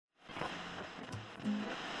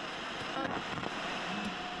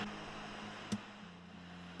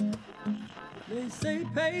They say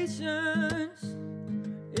patience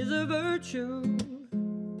is a virtue,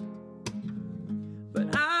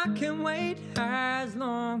 but I can wait as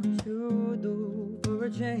long as you do for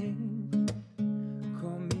a change.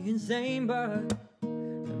 Call me insane, but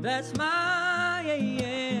that's my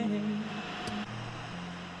aim.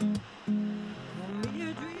 Call me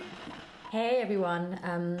a dream. Hey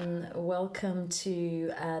everyone, welcome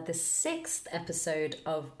to the 6th episode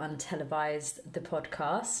of Untelevised, the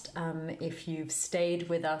podcast. If you've stayed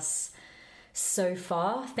with us so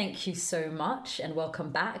far, thank you so much and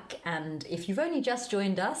welcome back. And if you've only just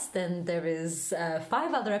joined us, then there is 5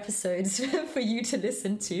 other episodes for you to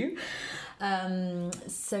listen to.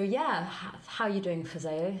 So yeah, how are you doing,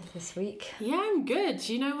 Fazeo, this week? Yeah, I'm good.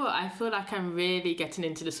 You know what? I feel like I'm really getting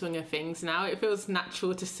into the swing of things now. It feels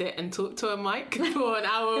natural to sit and talk to a mic for an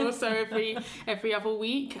hour or so every other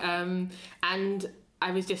week. And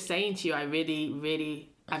I was just saying to you, I really,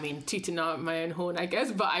 tooting out my own horn, I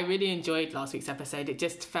guess, but I really enjoyed last week's episode. It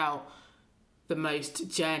just felt the most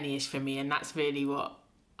journey-ish for me, and that's really what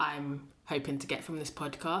I'm hoping to get from this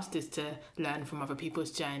podcast, is to learn from other people's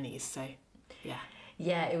journeys. So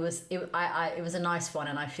yeah, it was a nice one,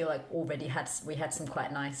 and I feel like already we had some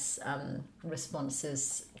quite nice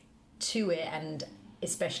responses to it, and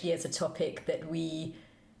especially as a topic that we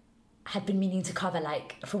had been meaning to cover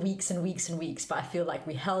like for weeks and weeks and weeks, but I feel like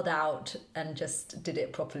we held out and just did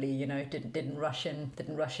it properly, you know, didn't rush in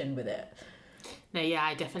with it. No, yeah,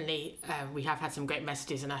 I definitely we have had some great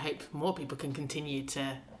messages, and I hope more people can continue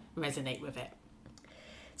to resonate with it.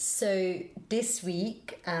 So this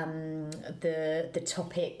week, the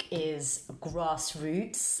topic is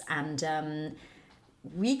grassroots, and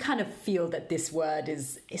we kind of feel that this word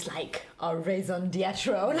is like our raison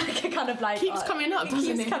d'etre, like it kind of like keeps coming up, doesn't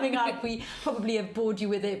it? Keeps coming up. We probably have bored you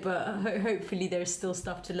with it, but hopefully there's still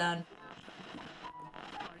stuff to learn.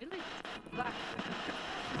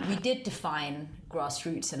 We did define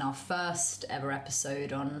grassroots in our first ever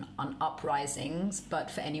episode on uprisings, but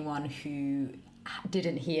for anyone who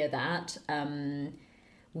didn't hear that,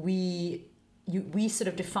 we sort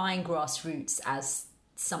of define grassroots as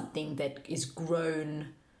something that is grown,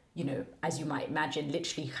 you know, as you might imagine,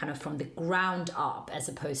 literally kind of from the ground up, as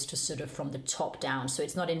opposed to sort of from the top down. So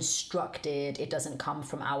it's not instructed, it doesn't come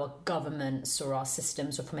from our governments or our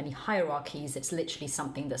systems or from any hierarchies. It's literally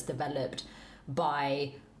something that's developed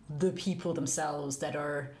by the people themselves that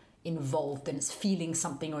are involved and feeling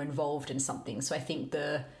something or involved in something. So I think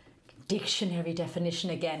the dictionary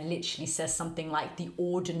definition again literally says something like the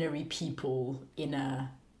ordinary people in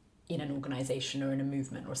an organization or in a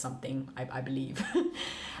movement or something, I believe.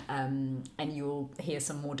 And you'll hear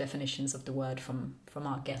some more definitions of the word from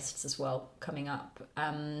our guests as well coming up.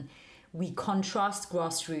 We contrast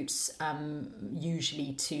grassroots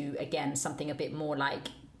usually to, again, something a bit more like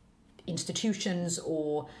institutions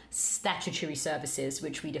or statutory services,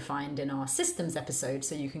 which we defined in our systems episode,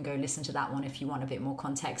 so you can go listen to that one if you want a bit more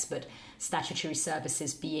context. But statutory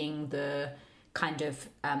services being the kind of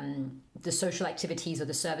the social activities or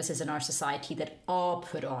the services in our society that are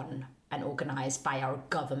put on and organised by our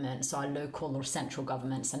governments, our local or central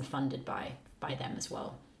governments, and funded by them as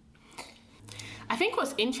well. I think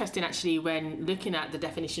what's interesting actually when looking at the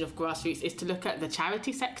definition of grassroots is to look at the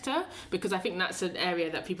charity sector, because I think that's an area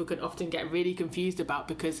that people can often get really confused about,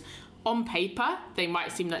 because on paper they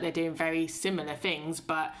might seem like they're doing very similar things,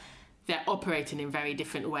 but they're operating in very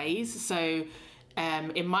different ways. So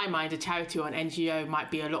in my mind, a charity or an NGO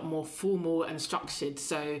might be a lot more formal and structured.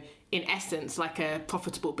 So in essence, like a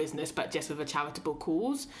profitable business, but just with a charitable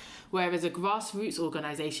cause. Whereas a grassroots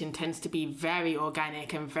organisation tends to be very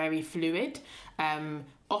organic and very fluid.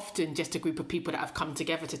 Often just a group of people that have come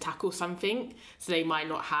together to tackle something. So they might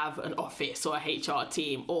not have an office or a HR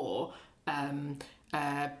team or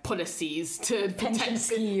policies to pension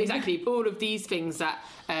scheme. Exactly, all of these things that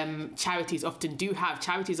charities often do have.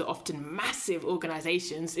 Charities are often massive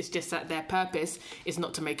organisations. It's just that their purpose is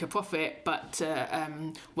not to make a profit, but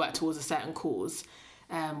to work towards a certain cause.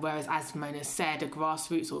 Whereas, as Mona said, a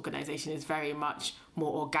grassroots organisation is very much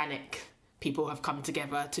more organic. People have come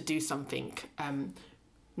together to do something,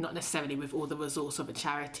 not necessarily with all the resource of a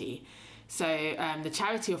charity. So the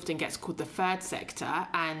charity often gets called the third sector,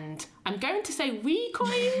 and I'm going to say we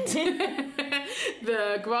coined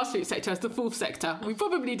the grassroots sector as the fourth sector. We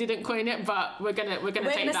probably didn't coin it, but we're gonna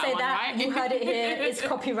take that one, right? You heard it here. It's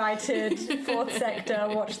copyrighted. Fourth sector.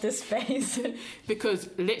 Watch this space. Because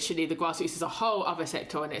literally, the grassroots is a whole other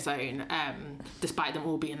sector on its own, despite them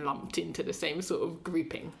all being lumped into the same sort of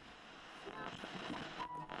grouping.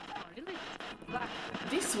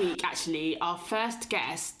 This week, actually, our first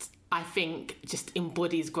guest, I think, just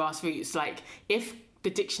embodies grassroots. Like, if the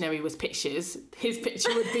dictionary was pictures, his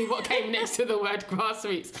picture would be what came next to the word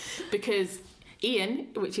grassroots. Because Ian,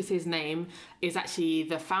 which is his name, is actually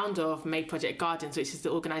the founder of May Project Gardens, which is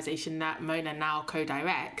the organisation that Mona now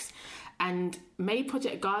co-directs. And May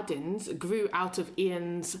Project Gardens grew out of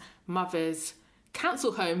Ian's mother's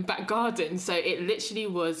council home back garden, so it literally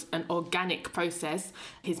was an organic process.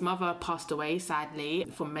 His mother passed away, sadly,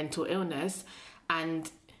 from mental illness,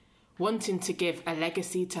 and wanting to give a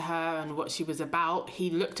legacy to her and what she was about, he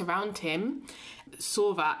looked around him,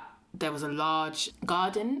 saw that there was a large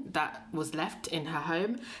garden that was left in her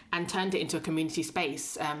home, and turned it into a community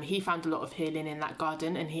space. He found a lot of healing in that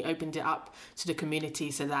garden, and he opened it up to the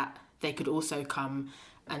community so that they could also come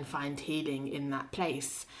and find healing in that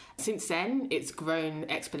place. Since then, it's grown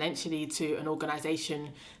exponentially to an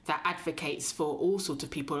organisation that advocates for all sorts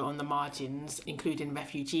of people on the margins, including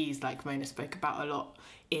refugees, like Mona spoke about a lot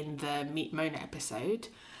in the Meet Mona episode.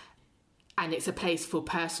 And it's a place for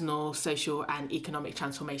personal, social and economic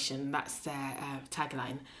transformation. That's their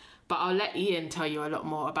tagline. But I'll let Ian tell you a lot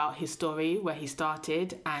more about his story, where he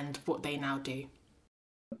started and what they now do.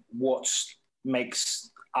 What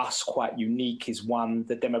makes us quite unique is, one,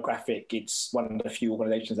 the demographic. It's one of the few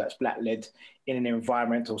organisations that's Black-led in an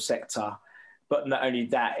environmental sector. But not only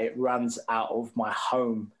that, it runs out of my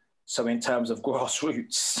home. So in terms of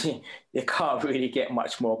grassroots, you can't really get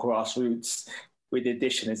much more grassroots. With the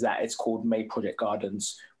addition is that it's called May Project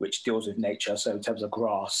Gardens, which deals with nature. So in terms of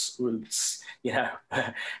grassroots, you know,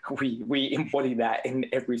 we embody that in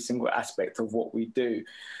every single aspect of what we do.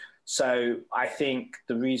 So I think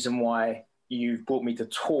the reason why you've brought me to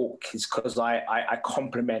talk is because I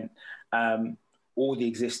complement all the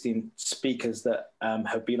existing speakers that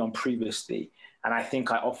have been on previously. And I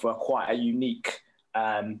think I offer quite a unique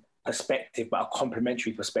perspective, but a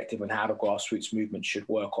complementary perspective on how the grassroots movement should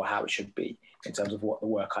work, or how it should be in terms of what the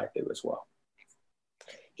work I do as well.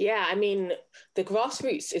 Yeah, I mean, the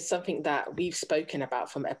grassroots is something that we've spoken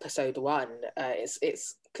about from episode 1.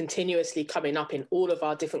 It's continuously coming up in all of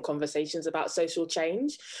our different conversations about social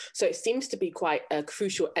change. So it seems to be quite a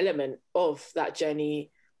crucial element of that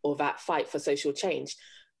journey or that fight for social change.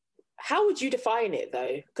 How would you define it,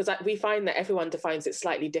 though? Because we find that everyone defines it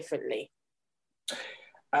slightly differently.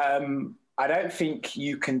 I don't think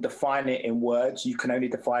you can define it in words. You can only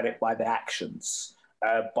define it by the actions,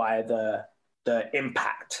 by the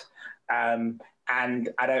impact. And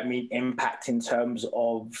I don't mean impact in terms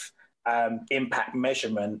of impact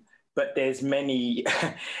measurement, but there's many,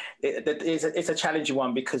 it's a challenging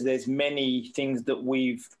one, because there's many things that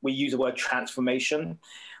we use the word transformation.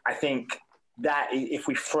 I think that if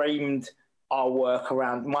we framed our work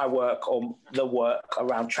around, my work or the work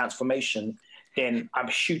around transformation, then I'm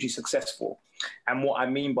hugely successful. And what I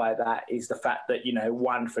mean by that is the fact that, you know,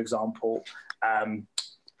 one, for example,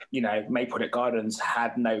 you know, May Project Gardens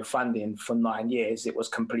had no funding for 9 years. It was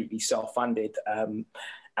completely self-funded. And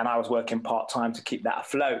I was working part-time to keep that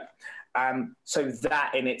afloat. So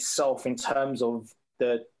that in itself, in terms of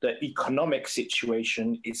the economic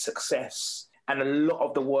situation, is success. And a lot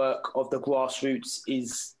of the work of the grassroots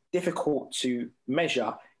is difficult to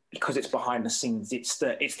measure because it's behind the scenes. It's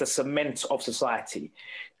the cement of society.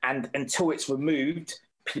 And until it's removed,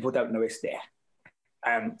 people don't know it's there.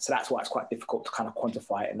 So that's why it's quite difficult to kind of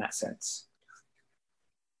quantify it in that sense.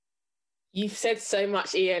 You've said so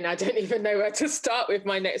much, Ian. I don't even know where to start with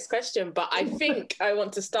my next question, but I think I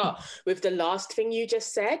want to start with the last thing you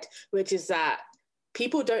just said, which is that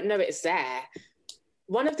people don't know it's there.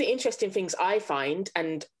 One of the interesting things I find,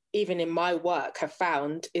 and even in my work have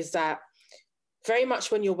found, is that very much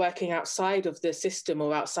when you're working outside of the system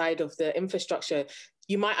or outside of the infrastructure,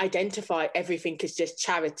 you might identify everything as just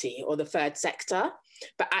charity or the third sector.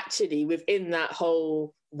 But actually within that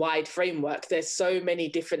whole wide framework, there's so many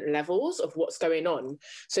different levels of what's going on.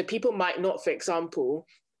 So people might not, for example,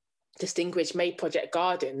 distinguish May Project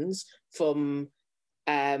Gardens from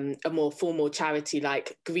a more formal charity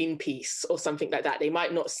like Greenpeace or something like that. They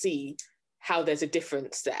might not see how there's a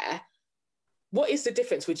difference there. What is the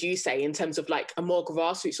difference, would you say, in terms of like a more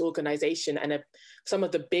grassroots organisation and some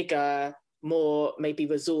of the bigger, more maybe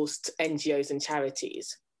resourced NGOs and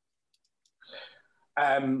charities?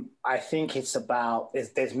 I think it's about,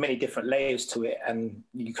 there's many different layers to it, and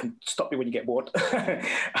you can stop me when you get bored.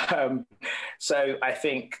 So I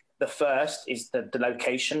think the first is the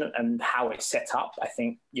location and how it's set up. I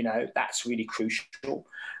think, you know, that's really crucial.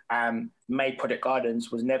 May Project Gardens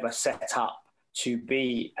was never set up to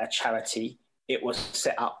be a charity. It was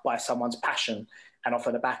set up by someone's passion. And off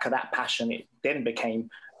of the back of that passion, it then became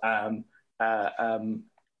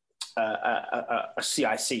a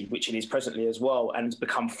CIC, which it is presently as well, and it's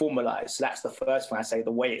become formalized. So that's the first thing I say,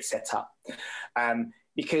 the way it's set up.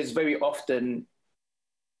 Because very often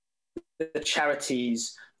the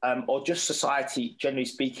charities or just society, generally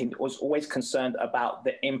speaking, was always concerned about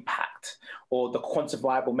the impact or the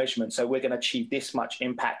quantifiable measurement. So we're going to achieve this much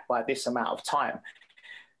impact by this amount of time.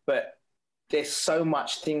 But there's so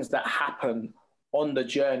much things that happen on the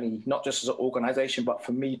journey, not just as an organization, but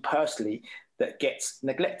for me personally, that gets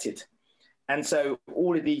neglected. And so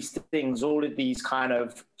all of these things, all of these kind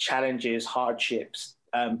of challenges, hardships,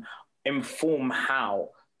 inform how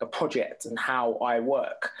the project and how I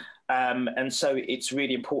work. And so it's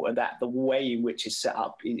really important that the way in which it's set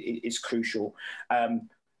up is crucial.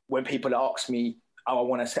 When people ask me, oh, I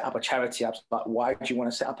want to set up a charity, I'm like, why do you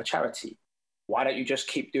want to set up a charity? Why don't you just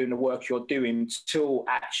keep doing the work you're doing till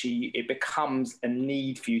actually it becomes a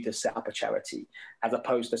need for you to set up a charity, as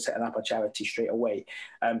opposed to setting up a charity straight away?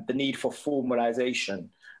 The need for formalization,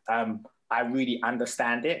 I really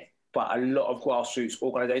understand it, but a lot of grassroots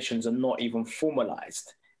organizations are not even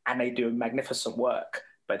formalized, and they do magnificent work,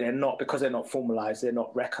 but they're not, because they're not formalized, they're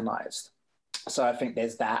not recognized. So I think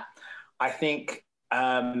there's that. I think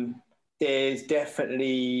there's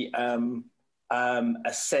definitely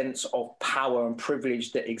a sense of power and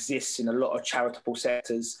privilege that exists in a lot of charitable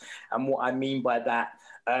sectors. And what I mean by that,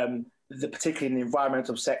 particularly in the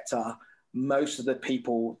environmental sector, most of the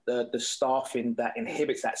people, the staffing that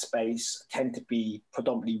inhibits that space tend to be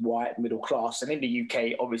predominantly white, middle class. And in the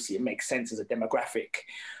UK, obviously, it makes sense as a demographic.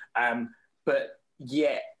 But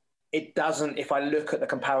yet, it doesn't, if I look at the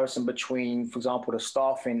comparison between, for example, the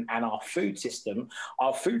staffing and our food system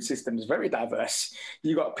is very diverse.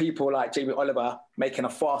 You got people like Jamie Oliver making a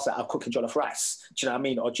farce out of cooking jollof rice, do you know what I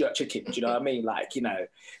mean? Or jerk chicken, do you know what I mean? Like, you know,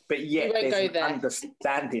 but yet there's an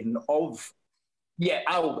understanding of,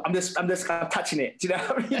 I'm touching it, do you know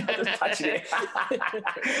what I mean? I'm just touching it.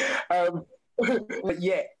 But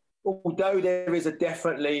yet, although there is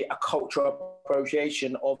definitely a cultural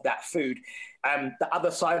appropriation of that food, the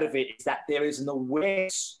other side of it is that there is an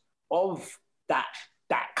awareness of that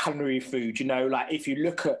culinary food. You know, like if you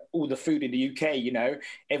look at all the food in the UK, you know,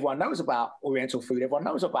 everyone knows about Oriental food, everyone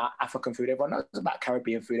knows about African food, everyone knows about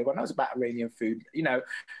Caribbean food, everyone knows about Iranian food. You know,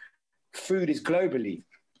 food is globally,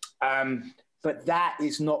 but that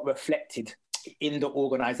is not reflected in the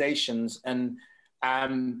organizations. And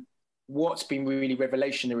what's been really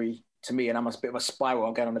revelationary to me, and I'm a bit of a spiral,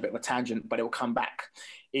 I'll get on a bit of a tangent, but it will come back,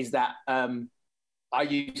 is that I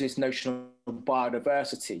use this notion of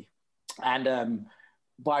biodiversity. And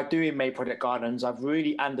by doing May Project Gardens, I've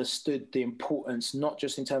really understood the importance, not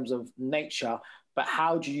just in terms of nature, but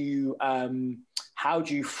how do you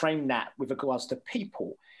frame that with regards to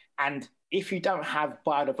people? And if you don't have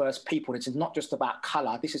biodiverse people, it's not just about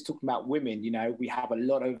color, this is talking about women. You know, we have a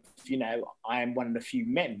lot of, you know, I am one of the few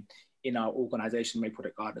men in our organization, May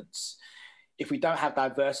Project Gardens. If we don't have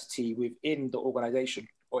diversity within the organization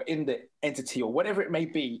or in the entity or whatever it may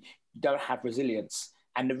be, you don't have resilience.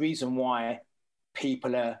 And the reason why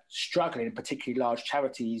people are struggling, particularly large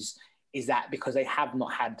charities, is that because they have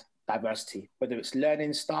not had diversity, whether it's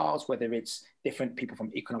learning styles, whether it's different people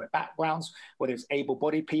from economic backgrounds, whether it's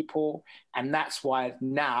able-bodied people. And that's why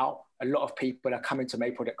now a lot of people are coming to May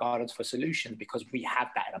Project Gardens for solutions, because we have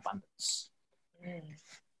that in abundance. Mm.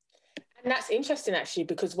 And that's interesting, actually,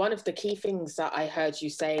 because one of the key things that I heard you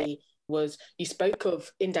say was you spoke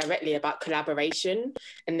of indirectly about collaboration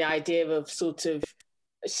and the idea of sort of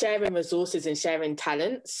sharing resources and sharing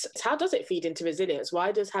talents. How does it feed into resilience?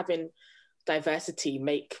 Why does having diversity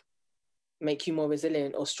make you more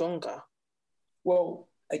resilient or stronger? Well,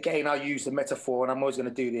 again, I'll use the metaphor, and I'm always going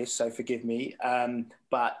to do this, so forgive me.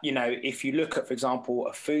 But, you know, if you look at, for example,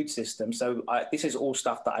 a food system, so this is all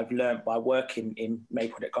stuff that I've learned by working in May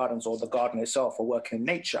Project Gardens or the garden itself, or working in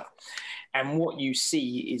nature. And what you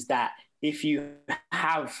see is that if you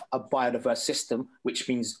have a biodiverse system, which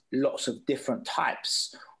means lots of different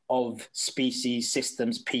types of species,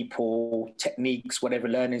 systems, people, techniques, whatever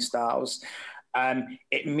learning styles,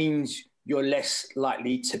 it means you're less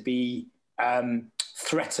likely to be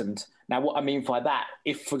threatened. Now, what I mean by that,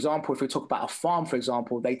 if, for example, if we talk about a farm, for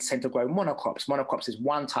example, they tend to grow monocrops. Monocrops is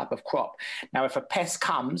one type of crop. Now, if a pest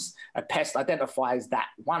comes, a pest identifies that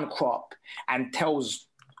one crop and tells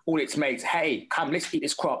all its mates, hey, come, let's eat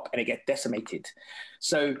this crop, and it gets decimated.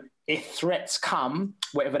 So if threats come,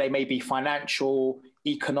 whatever they may be, financial,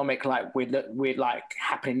 economic, like we're like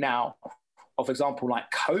happening now, or for example, like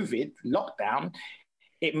COVID, lockdown,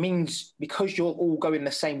 it means because you're all going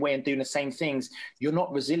the same way and doing the same things, you're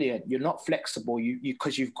not resilient, you're not flexible,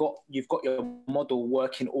 because you've got your model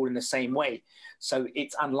working all in the same way. So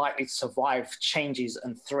it's unlikely to survive changes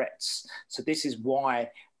and threats. So this is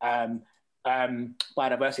why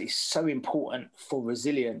biodiversity is so important for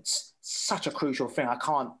resilience. Such a crucial thing. I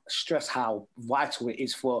can't stress how vital it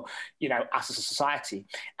is for, us as a society,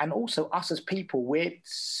 and also us as people. We're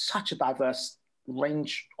such a diverse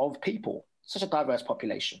range of people, such a diverse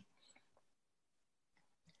population.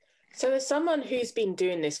 So as someone who's been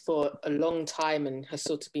doing this for a long time and has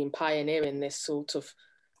sort of been pioneering this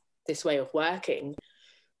way of working,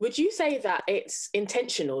 would you say that it's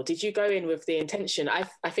intentional? Did you go in with the intention?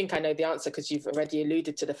 I think I know the answer because you've already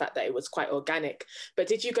alluded to the fact that it was quite organic, but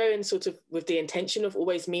did you go in sort of with the intention of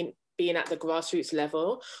always being at the grassroots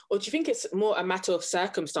level? Or do you think it's more a matter of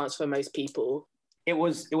circumstance for most people? It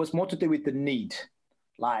was more to do with the need.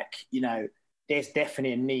 Like, there's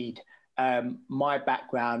definitely a need. My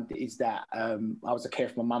background is that I was a carer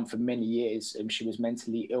for my mum for many years, and she was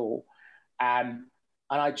mentally ill. And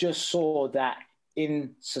I just saw that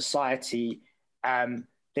in society,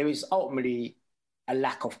 there is ultimately a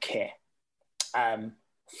lack of care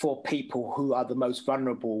for people who are the most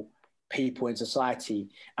vulnerable people in society.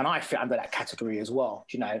 And I fit under that category as well,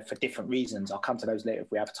 for different reasons. I'll come to those later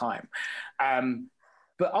if we have time.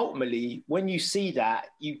 But ultimately, when you see that,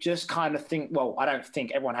 you just kind of think, well, I don't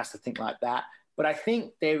think everyone has to think like that, but I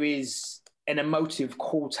think there is an emotive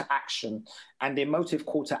call to action. And the emotive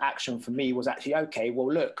call to action for me was actually, okay,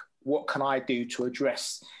 well, look, what can I do to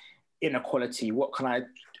address inequality? What can I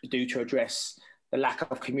do to address the lack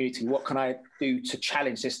of community? What can I do to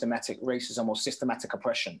challenge systematic racism or systematic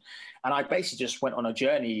oppression? And I basically just went on a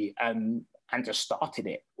journey and just started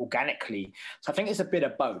it organically. So I think it's a bit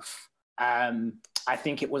of both. I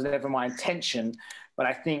think it was never my intention, but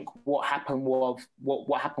I think what happened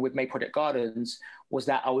with May Project Gardens was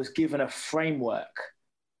that I was given a framework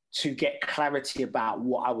to get clarity about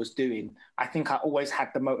what I was doing. I think I always had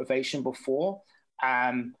the motivation before,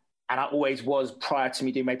 and I always was. Prior to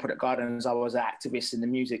me doing May Project Gardens, I was an activist in the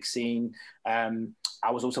music scene.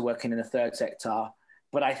 I was also working in the third sector,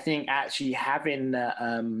 but I think actually having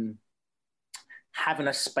a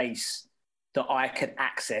space that I could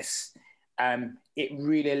access, it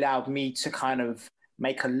really allowed me to kind of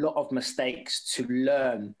make a lot of mistakes to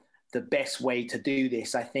learn the best way to do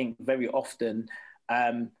this. I think very often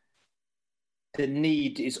the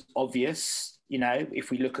need is obvious. If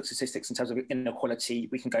we look at statistics in terms of inequality,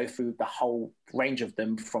 we can go through the whole range of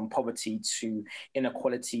them, from poverty to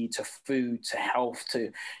inequality to food to health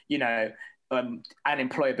to,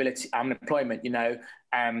 unemployment. The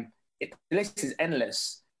list is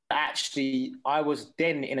endless. Actually, I was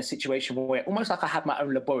then in a situation where almost like I had my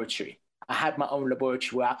own laboratory. I had my own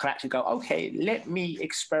laboratory where I could actually go, okay, let me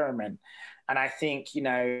experiment. And I think,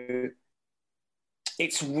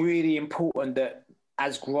 it's really important that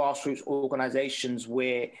as grassroots organizations,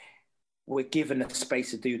 we're given a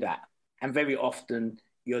space to do that. And very often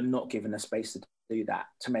you're not given a space to do that,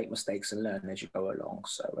 to make mistakes and learn as you go along.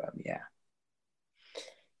 So, yeah.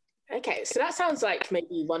 Okay, so that sounds like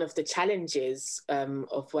maybe one of the challenges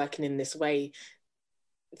of working in this way,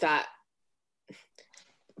 that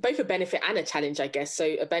both a benefit and a challenge, I guess.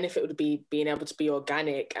 So a benefit would be being able to be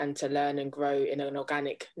organic and to learn and grow in an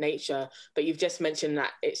organic nature. But you've just mentioned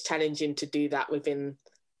that it's challenging to do that within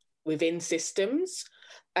systems.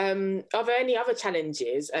 Are there any other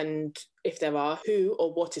challenges? And if there are, who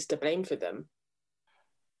or what is to blame for them?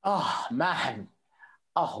 Oh, man.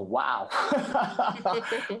 Oh, wow.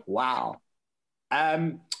 Wow.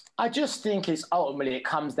 I just think it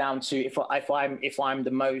comes down to, if I'm the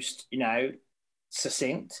most,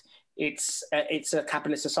 succinct, it's a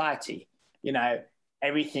capitalist society.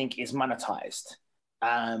 Everything is monetized.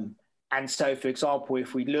 And so, for example,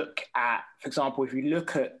 if we look at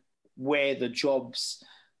where the jobs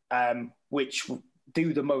which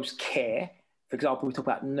do the most care, for example, we talk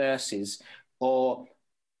about nurses, or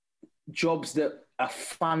jobs that are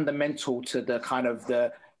fundamental to the kind of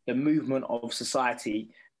the movement of society,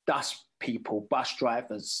 dust people, bus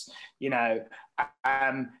drivers,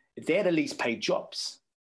 they're the least paid jobs.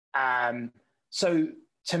 So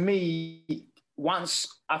to me,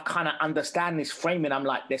 once I've kind of understand this framing, I'm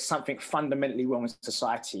like, there's something fundamentally wrong with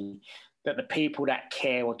society, that the people that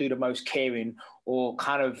care or do the most caring, or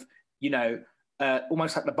kind of,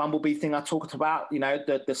 almost like the bumblebee thing I talked about,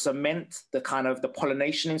 the cement, the kind of the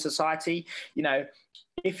pollination in society,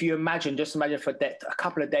 if you imagine for a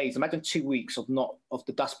couple of days, imagine 2 weeks of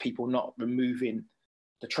the dust people not removing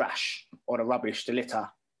the trash or the rubbish, the litter,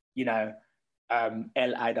 LITTER,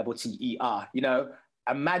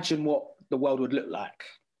 imagine what the world would look like.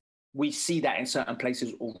 We see that in certain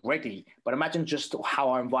places already, but imagine just how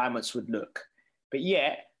our environments would look. But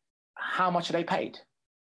yet, how much are they paid?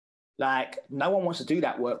 Like, no one wants to do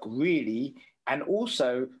that work, really. And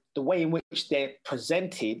also, the way in which they're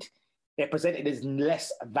presented as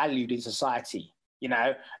less valued in society. You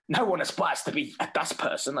know, no one aspires to be a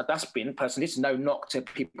dustbin person. This is no knock to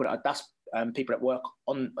people that are people that work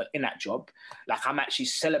in that job. Like, I'm actually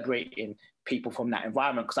celebrating people from that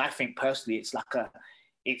environment, because I think personally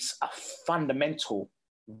it's a fundamental,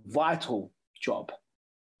 vital job.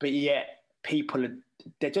 But yet people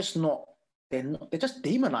they're just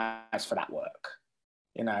demonized for that work.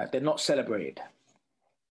 You know, they're not celebrated.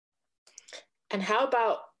 And how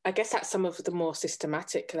about, I guess that's some of the more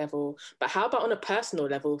systematic level, but how about on a personal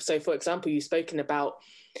level? So for example, you've spoken about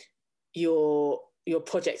your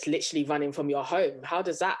projects literally running from your home. How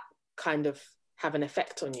does that kind of have an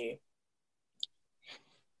effect on you?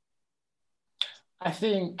 I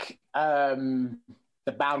think the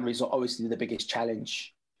boundaries are obviously the biggest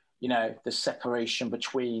challenge. You know, the separation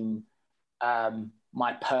between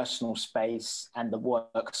my personal space and the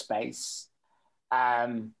workspace.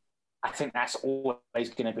 I think that's always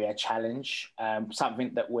going to be a challenge.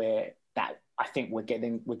 Something that I think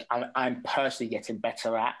I'm personally getting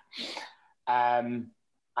better at.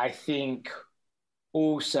 I think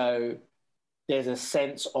also there's a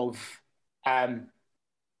sense of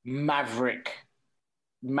maverick.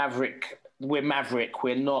 We're maverick.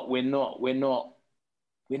 We're not.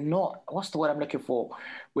 What's the word I'm looking for?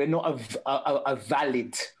 We're not a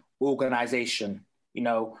valid organization. You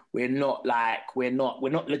know, we're not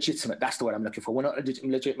legitimate. That's the word I'm looking for. We're not a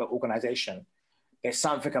legitimate organization. There's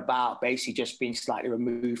something about basically just being slightly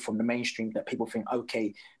removed from the mainstream that people think,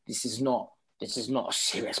 okay, this is not a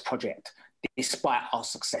serious project. Despite our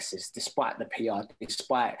successes, despite the PR,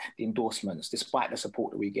 despite the endorsements, despite the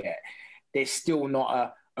support that we get, there's still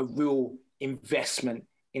not a real investment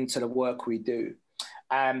into the work we do.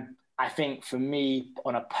 I think for me,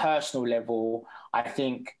 on a personal level, I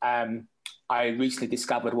think I recently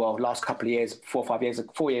discovered, last couple of years, 4 or 5 years,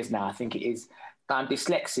 4 years now, I think it is, that I'm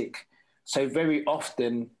dyslexic. So very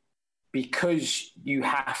often, because you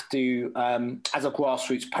have to, as a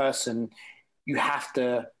grassroots person, you have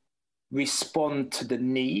to respond to the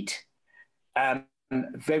need.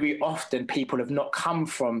 Very often people have not come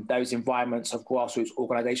from those environments of grassroots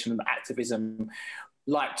organisation and activism,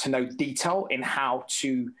 like to know detail in how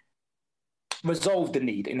to resolve the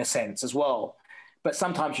need in a sense as well. But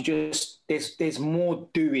sometimes there's more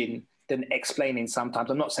doing than explaining sometimes.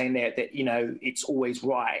 I'm not saying that you know, it's always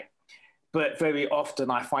right, but very often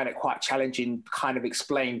I find it quite challenging to kind of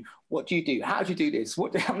explain, what do you do? How do you do this?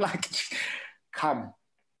 I'm like, come,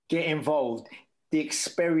 get involved. The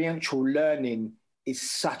experiential learning is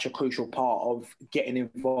such a crucial part of getting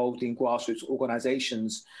involved in grassroots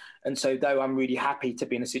organizations. And so though I'm really happy to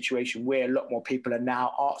be in a situation where a lot more people are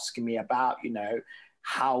now asking me about, you know,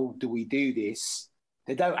 how do we do this?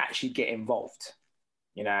 They don't actually get involved,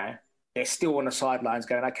 you know? They're still on the sidelines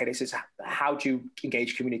going, okay, this is how do you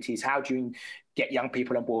engage communities? How do you get young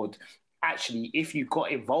people on board? Actually, if you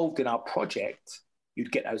got involved in our project,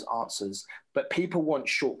 you'd get those answers. But people want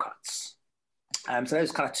shortcuts. So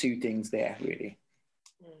there's kind of two things there, really.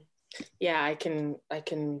 Yeah, I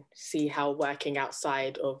can see how working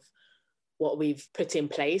outside of what we've put in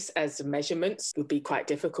place as measurements would be quite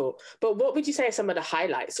difficult. But what would you say are some of the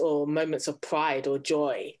highlights or moments of pride or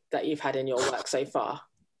joy that you've had in your work so far?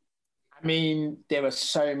 I mean, there are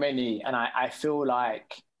so many, and I feel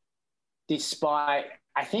like despite,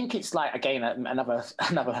 I think it's like, again,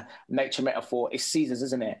 another nature metaphor, it's seasons,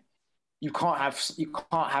 isn't it? You can't have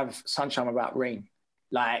sunshine without rain.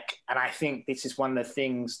 Like, and I think this is one of the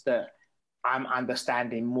things that I'm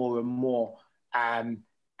understanding more and more. And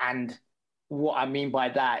what I mean by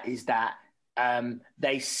that is that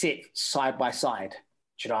they sit side by side.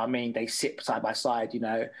 Do you know what I mean? They sit side by side, you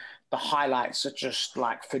know. The highlights are just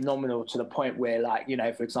like phenomenal to the point where, like, you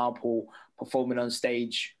know, for example, performing on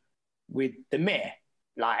stage with the mayor.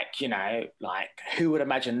 Like, you know, like who would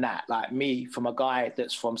imagine that? Like me, from a guy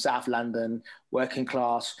that's from South London, working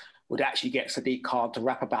class, would actually get Sadiq Khan to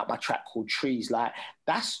rap about my track called Trees. Like,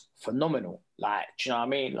 that's phenomenal. Like, do you know what I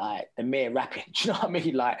mean? Like, the mere rapping, do you know what I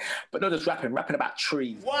mean? Like, but not just rapping about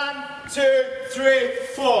trees. 1, 2, 3,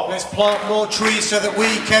 4. Let's plant more trees so that we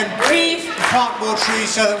can breathe. Plant more trees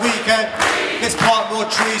so that we can breathe. Let's plant more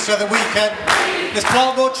trees so that we can breathe. Let's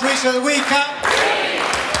plant more trees so that we can breathe.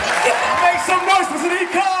 Make some noise for Sadiq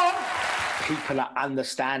Khan. People are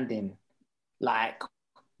understanding, like,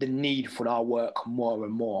 the need for our work more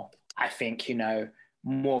and more. I think, you know,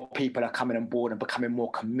 more people are coming on board and becoming more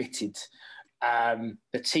committed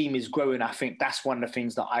The team is growing. I think that's one of the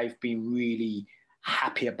things that I've been really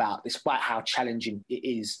happy about, despite how challenging it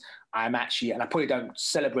is. I'm actually, and I probably don't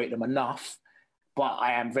celebrate them enough, but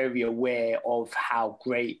I am very aware of how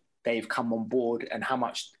great they've come on board and how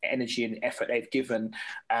much energy and effort they've given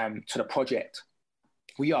to the project.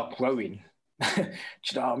 We are growing. Do you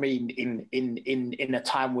know what I mean? In a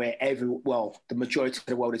time where the majority of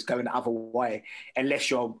the world is going the other way,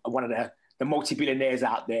 unless you're one of the multi-billionaires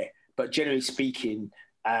out there. But generally speaking,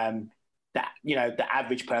 that, you know, the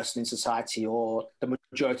average person in society or the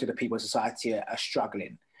majority of the people in society are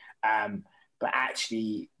struggling. But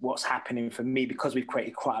actually, what's happening for me, because we've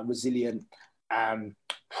created quite a resilient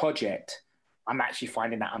project, I'm actually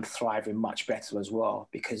finding that I'm thriving much better as well,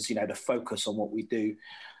 because, you know, the focus on what we do.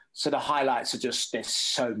 So the highlights are just, there's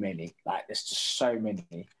so many, there's just so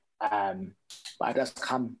many. But it does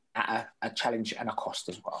come at a challenge and a cost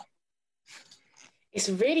as well. It's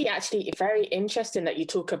really actually very interesting that you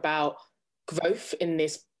talk about growth in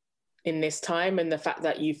this time, and the fact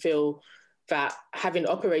that you feel that having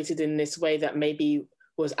operated in this way that maybe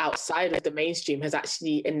was outside of the mainstream has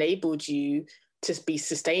actually enabled you to be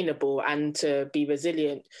sustainable and to be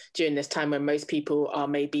resilient during this time when most people are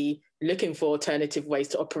maybe looking for alternative ways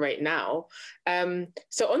to operate now.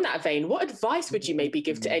 So on that vein, what advice would you maybe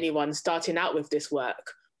give to anyone starting out with this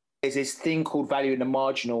work? There's this thing called value in the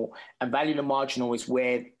marginal, and value in the marginal is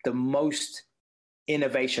where the most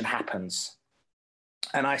innovation happens.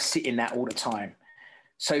 And I sit in that all the time.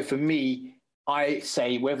 So for me, I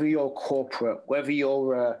say, whether you're corporate, whether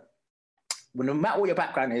you're, no matter what your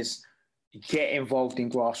background is, get involved in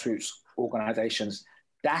grassroots organizations.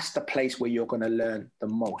 That's the place where you're going to learn the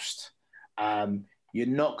most. You're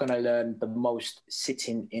not going to learn the most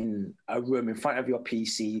sitting in a room in front of your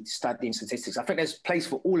PC, studying statistics. I think there's a place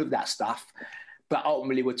for all of that stuff, but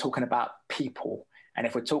ultimately we're talking about people. And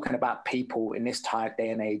if we're talking about people in this tired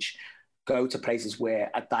day and age, go to places where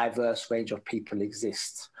a diverse range of people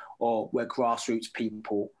exist, or where grassroots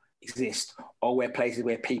people exist, or where places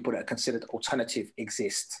where people that are considered alternative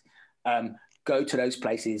exist. Go to those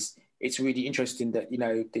places. It's really interesting that, you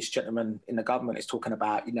know, this gentleman in the government is talking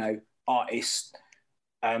about, you know, artists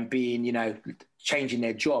being, you know, changing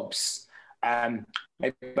their jobs.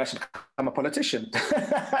 Maybe I should become a politician. Do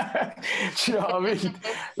you know what I mean?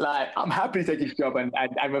 Like, I'm happy to take his job and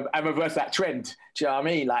reverse that trend. Do you know what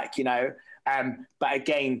I mean? Like, you know, but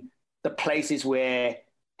again, the places where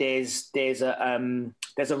there's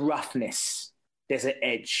a roughness, there's an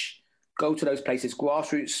edge. Go to those places.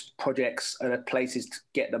 Grassroots projects are the places to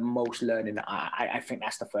get the most learning. I think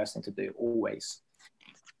that's the first thing to do, always.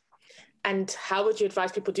 And how would you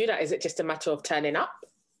advise people do that? Is it just a matter of turning up?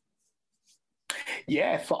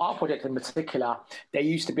 Yeah, for our project in particular, there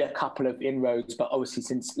used to be a couple of inroads, but obviously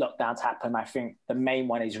since lockdowns happened, I think the main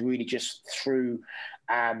one is really just through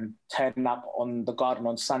turning up on the garden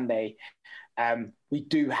on Sunday. We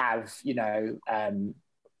do have, you know,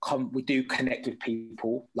 we do connect with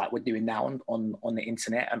people like we're doing now on the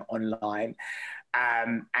internet and online.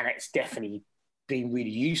 And it's definitely been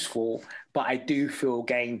really useful. But I do feel,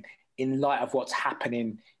 again, in light of what's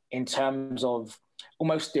happening in terms of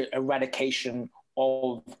almost the eradication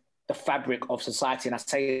of the fabric of society. And I'll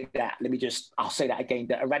say that again,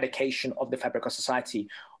 the eradication of the fabric of society.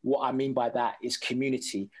 What I mean by that is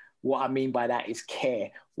community. What I mean by that is care.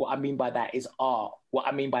 What I mean by that is art. What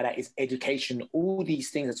I mean by that is education. All these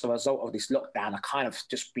things as a result of this lockdown are kind of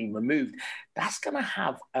just being removed. That's going to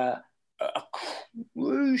have a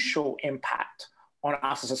crucial impact on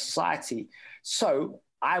us as a society. So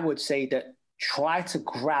I would say that try to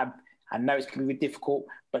grab, I know it's going to be difficult,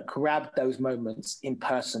 but grab those moments in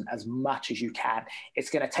person as much as you can.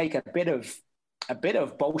 It's going to take a bit of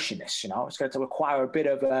bullshitness, you know. It's going to require a bit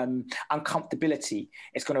of uncomfortability.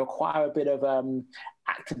 It's going to require a bit of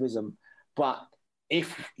activism. But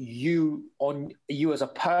if you as a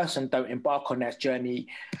person don't embark on that journey,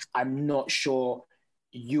 I'm not sure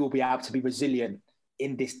you will be able to be resilient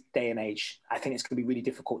in this day and age. I think it's going to be really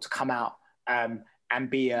difficult to come out and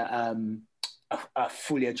be a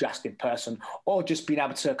fully adjusted person, or just being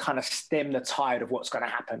able to kind of stem the tide of what's going to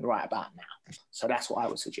happen right about now. So that's what I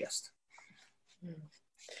would suggest.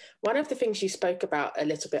 One of the things you spoke about a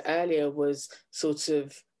little bit earlier was sort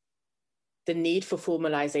of the need for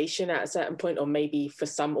formalization at a certain point, or maybe for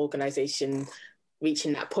some organization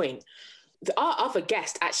reaching that point. Our other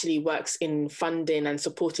guest actually works in funding and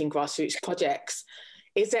supporting grassroots projects.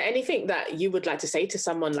 Is there anything that you would like to say to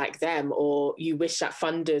someone like them, or you wish that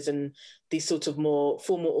funders and these sort of more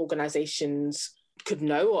formal organizations could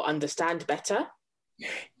know or understand better?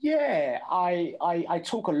 Yeah, I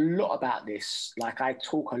talk a lot about this. Like, I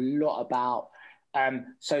talk a lot about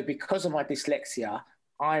So because of my dyslexia,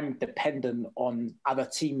 I'm dependent on other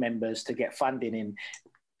team members to get funding in.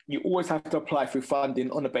 You always have to apply for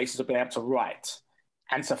funding on the basis of being able to write.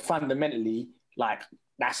 And so fundamentally, like,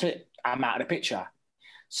 that's it. I'm out of the picture.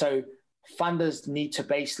 So funders need to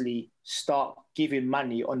basically start giving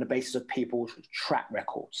money on the basis of people's track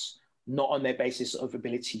records, not on their basis of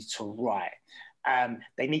ability to write.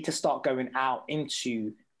 They need to start going out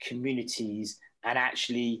into communities and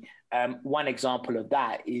actually, one example of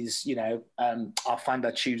that is, our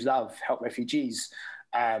funder Choose Love, Help Refugees,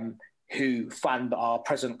 who fund our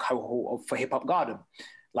present cohort for Hip Hop Garden.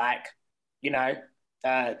 Like, the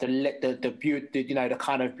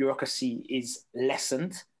kind of bureaucracy is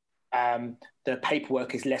lessened. The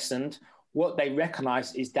paperwork is lessened. What they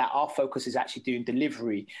recognize is that our focus is actually doing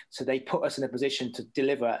delivery. So they put us in a position to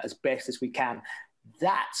deliver as best as we can.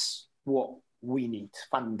 That's what we need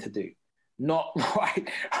funding to do, not write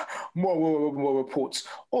more reports.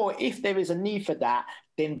 Or if there is a need for that,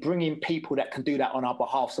 then bring in people that can do that on our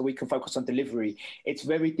behalf so we can focus on delivery. It's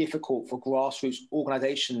very difficult for grassroots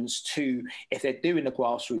organizations to, if they're doing the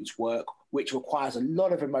grassroots work, which requires a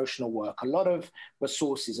lot of emotional work, a lot of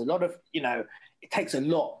resources, a lot of, it takes a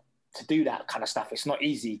lot to do that kind of stuff. It's not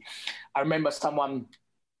easy. I remember someone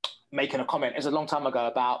making a comment, it was a long time ago,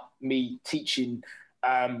 about me teaching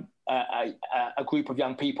a group of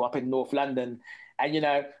young people up in North London. And,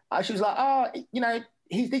 she was like,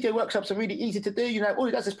 his DJ workshops are really easy to do. All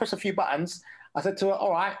he does is press a few buttons. I said to her,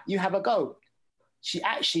 all right, you have a go. She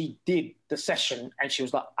actually did the session and she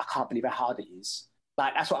was like, I can't believe how hard it is.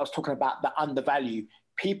 Like, that's what I was talking about, the undervalue.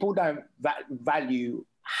 People don't value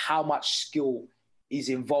how much skill is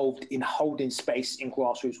involved in holding space in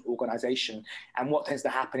grassroots organization. And what tends to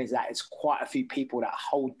happen is that it's quite a few people that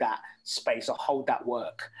hold that space or hold that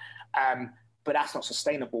work. But that's not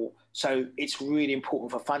sustainable. So it's really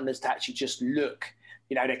important for funders to actually just look.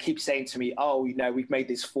 They keep saying to me, we've made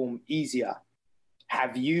this form easier.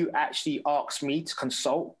 Have you actually asked me to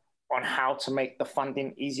consult on how to make the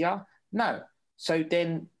funding easier? No. So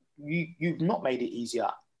then you've not made it easier.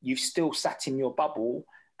 You've still sat in your bubble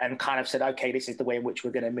and kind of said, okay, this is the way in which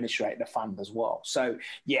we're going to administrate the fund as well. So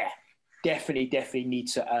yeah, definitely need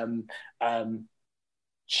to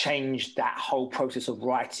change that whole process of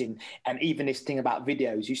writing. And even this thing about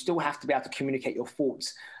videos, you still have to be able to communicate your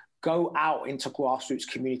thoughts. Go out into grassroots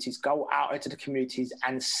communities, go out into the communities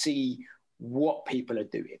and see what people are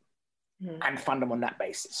doing. And fund them on that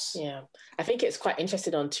basis. Yeah, I think it's quite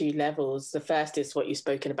interesting on two levels. The first is what you've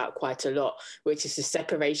spoken about quite a lot, which is the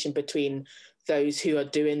separation between those who are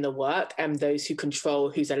doing the work and those who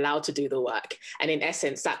control who's allowed to do the work. And in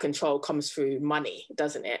essence, that control comes through money,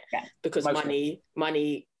 doesn't it? Yeah, because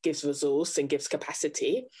money gives resource and gives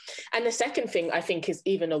capacity. And the second thing I think is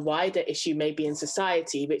even a wider issue maybe in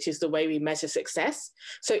society, which is the way we measure success.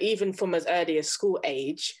 So even from as early as school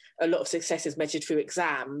age, a lot of success is measured through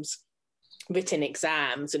exams, written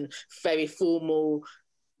exams and very formal,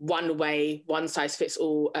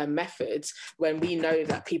 one-size-fits-all methods, when we know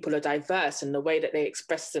that people are diverse and the way that they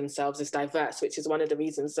express themselves is diverse, which is one of the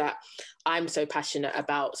reasons that I'm so passionate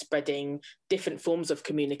about spreading different forms of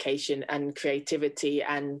communication and creativity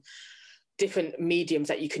and different mediums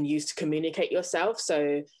that you can use to communicate yourself.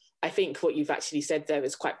 So I think what you've actually said there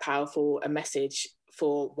is quite powerful, a message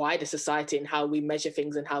for wider society and how we measure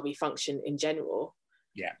things and how we function in general.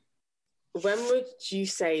 Yeah. When would you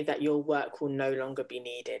say that your work will no longer be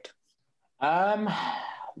needed?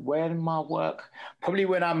 When my work, probably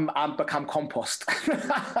when I'm become compost.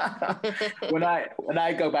 when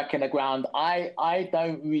I go back in the ground, I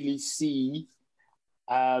don't really see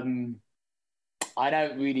in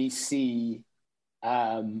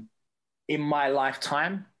my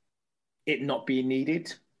lifetime it not being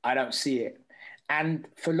needed. I don't see it. And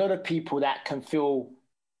for a lot of people that can feel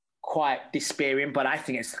quite despairing, but I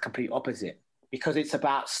think it's the complete opposite, because it's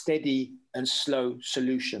about steady and slow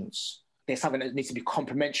solutions. There's something that needs to be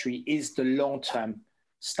complementary is the long-term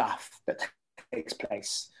stuff that takes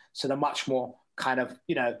place. So the much more kind of,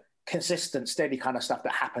 consistent, steady kind of stuff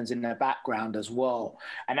that happens in the background as well.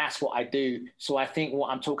 And that's what I do. So I think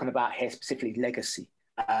what I'm talking about here specifically legacy.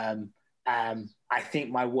 I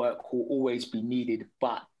think my work will always be needed,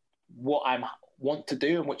 but what I want to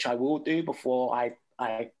do and which I will do before I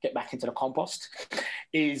get back into the compost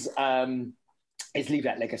is leave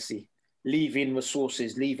that legacy, leaving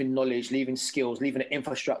resources, leaving knowledge, leaving skills, leaving an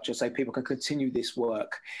infrastructure so people can continue this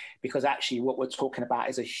work. Because actually what we're talking about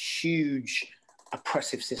is a huge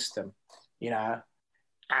oppressive system,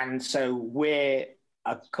 And so we're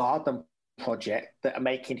a garden project that are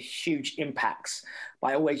making huge impacts.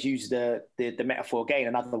 I always use the metaphor again.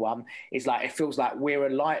 Another one is like, it feels like we're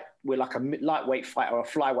like a lightweight fighter or a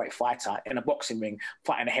flyweight fighter in a boxing ring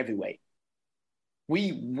fighting a heavyweight.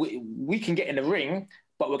 We can get in the ring,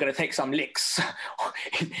 but we're going to take some licks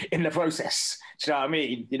in the process. Do you know what I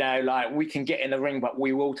mean? You know, like, we can get in the ring, but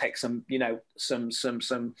we will take some, you know, some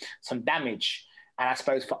damage. And I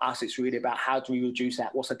suppose for us, it's really about how do we reduce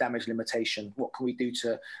that? What's the damage limitation? What can we do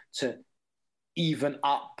to even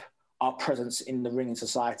up our presence in the ring in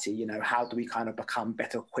society? You know, how do we kind of become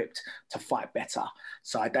better equipped to fight better?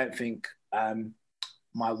 So I don't think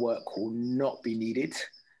my work will not be needed,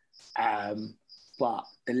 but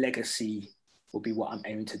the legacy will be what I'm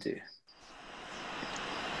aiming to do.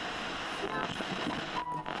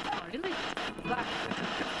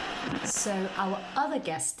 So our other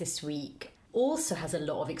guest this week also has a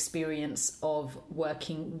lot of experience of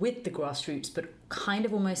working with the grassroots, but kind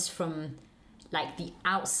of almost from like the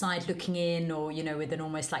outside looking in, or, you know, with an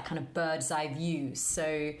almost like kind of bird's eye view.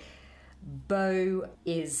 So Bo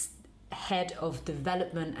is head of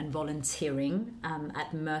development and volunteering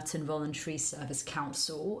at Merton Voluntary Service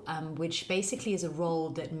Council, which basically is a role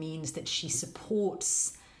that means that she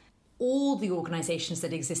supports all the organisations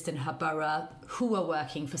that exist in her borough who are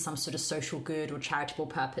working for some sort of social good or charitable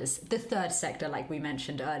purpose, the third sector, like we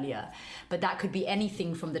mentioned earlier. But that could be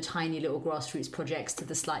anything from the tiny little grassroots projects to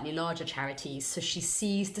the slightly larger charities. So she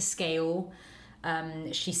sees the scale,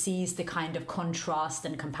 she sees the kind of contrast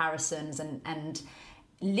and comparisons, and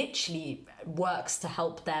literally works to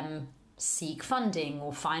help them seek funding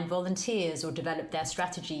or find volunteers or develop their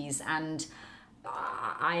strategies. And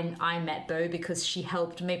I met Bo because she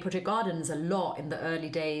helped May Project Gardens a lot in the early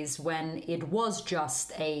days when it was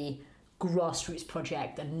just a grassroots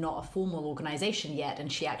project and not a formal organisation yet,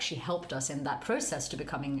 and she actually helped us in that process to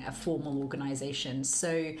becoming a formal organisation.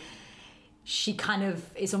 So she kind of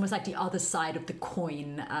is almost like the other side of the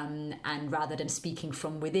coin, and rather than speaking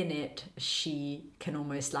from within it, she can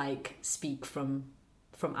almost like speak from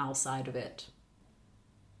our side of it.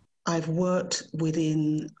 I've worked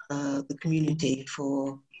within the community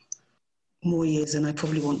for more years than I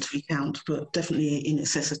probably want to recount, but definitely in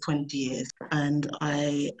excess of 20 years. And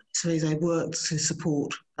I suppose I worked to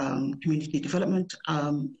support community development,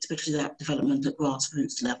 especially that development at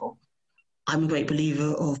grassroots level. I'm a great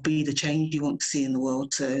believer of be the change you want to see in the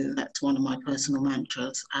world, so that's one of my personal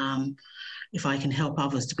mantras. If I can help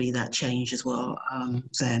others to be that change as well,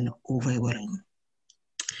 then all very well and good.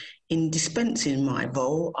 In dispensing my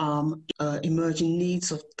role, emerging needs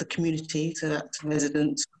of the community, so that's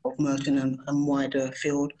residents of Merton and wider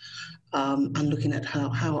field, and looking at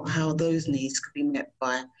how those needs could be met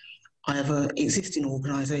by either existing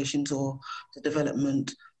organisations or the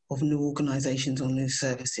development of new organisations or new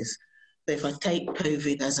services. So if I take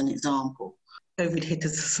COVID as an example, COVID hit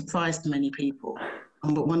as a surprise to many people,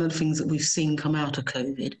 but one of the things that we've seen come out of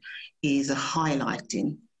COVID is a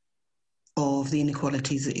highlighting of the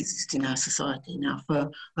inequalities that exist in our society. Now, for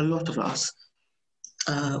a lot of us,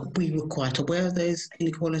 we were quite aware of those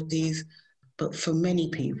inequalities, but for many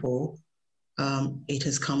people, it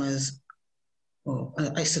has come as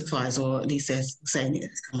a surprise, or at least they're saying it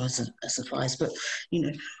has come as a surprise. But, you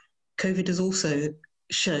know, COVID has also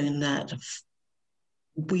shown that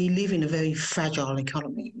we live in a very fragile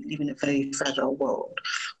economy. We live in a very fragile world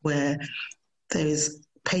where there is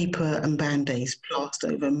paper and band-aids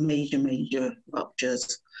plastered over major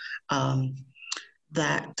ruptures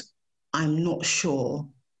that I'm not sure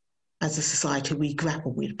as a society we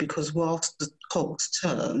grapple with, because whilst the cogs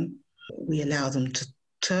turn, we allow them to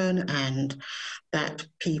turn, and that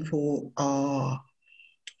people are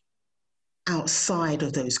outside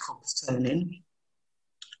of those cogs turning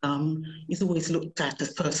is always looked at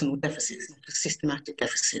as personal deficits, not as systematic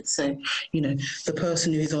deficits. So, you know, the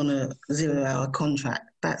person who is on a 0-hour contract,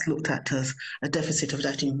 that's looked at as a deficit of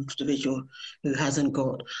that individual who hasn't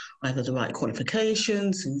got either the right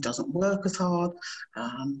qualifications, who doesn't work as hard,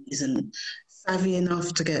 isn't savvy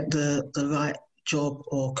enough to get the right job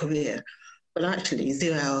or career. But actually,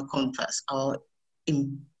 0-hour contracts are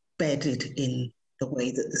embedded in the way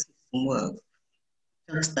that the system works,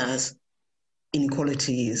 just as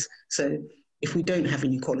inequalities. So if we don't have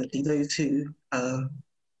inequality, those who are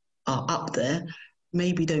up there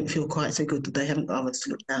maybe don't feel quite so good that they haven't got others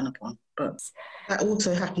to look down upon. But that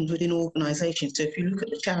also happens within organisations. So if you look at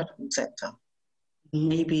the charitable sector,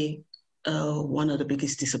 maybe one of the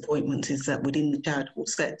biggest disappointments is that within the charitable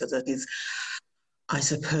sector, that is, I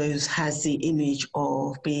suppose, has the image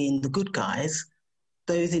of being the good guys,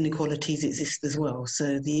 those inequalities exist as well.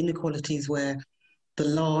 So the inequalities where the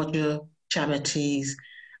larger charities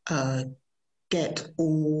get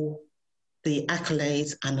all the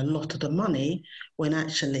accolades and a lot of the money, when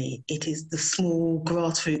actually it is the small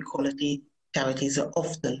grassroots quality charities that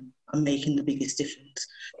often are making the biggest difference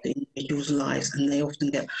to individuals' lives, and they often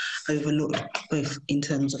get overlooked both in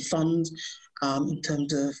terms of funds, in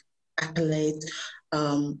terms of accolades,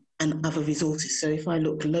 and other resources. So if I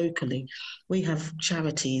look locally, we have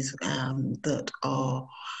charities that are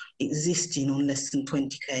existing on less than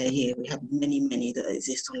 20k a year. We have many that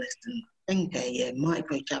exist on less than 10k a year,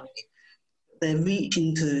 micro charities. Their reach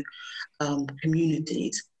into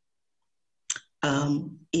communities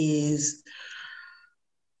is,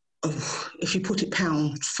 if you put it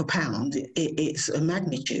pound for pound, it's a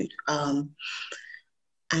magnitude. And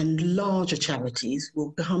larger charities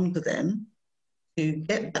will come to them to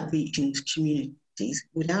get that reach into communities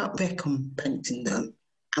without recompensing them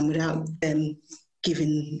and without them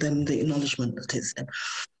giving them the acknowledgement that it's them.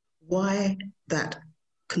 Why that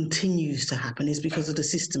continues to happen is because of the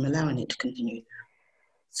system allowing it to continue.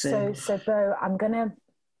 So Bo, I'm going to,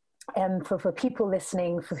 for people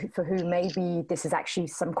listening, for who maybe this is actually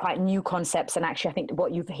some quite new concepts, and actually I think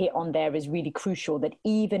what you've hit on there is really crucial, that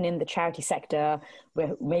even in the charity sector,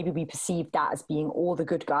 where maybe we perceive that as being all the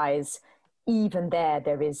good guys, even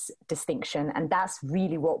there is distinction. And that's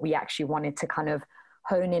really what we actually wanted to kind of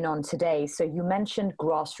hone in on today. So you mentioned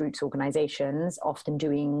grassroots organizations often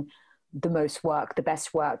doing the most work, the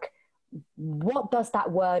best work. What does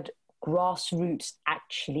that word grassroots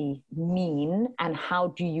actually mean, and how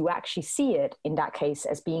do you actually see it in that case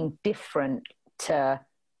as being different to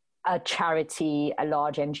a charity, a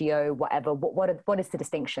large NGO, whatever? What is the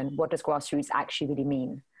distinction? What does grassroots actually really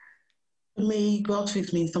mean? For me,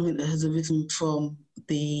 grassroots means something that has arisen from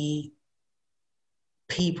the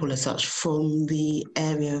people as such, from the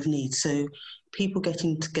area of need. So people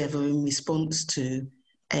getting together in response to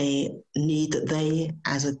a need that they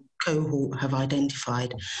as a cohort have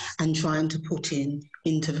identified and trying to put in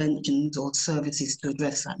interventions or services to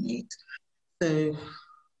address that need. So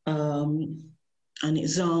an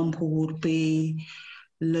example would be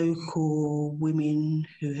local women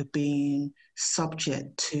who have been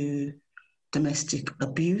subject to domestic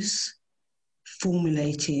abuse,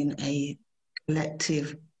 formulating a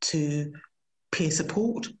collective to peer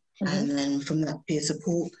support, and then from that peer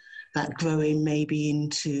support, that growing maybe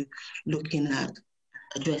into looking at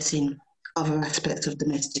addressing other aspects of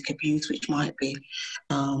domestic abuse, which might be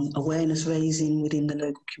awareness raising within the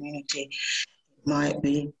local community, might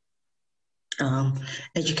be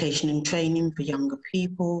education and training for younger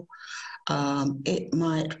people, it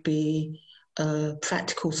might be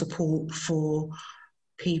practical support for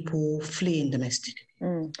people fleeing domestic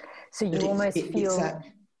abuse. So you almost feel... It's that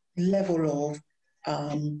level of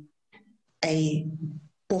a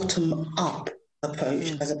bottom-up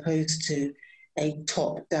approach as opposed to a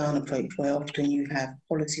top-down approach, where often you have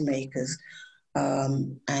policymakers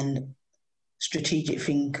and strategic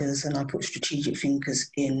thinkers, and I put strategic thinkers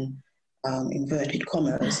in inverted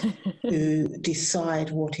commas, who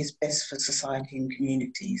decide what is best for society and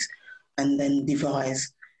communities, and then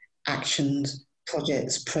devise actions,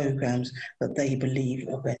 projects, programs that they believe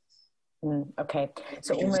are best. Okay,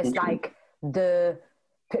 so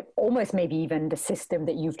almost maybe even the system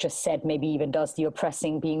that you've just said maybe even does the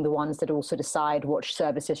oppressing, being the ones that also decide what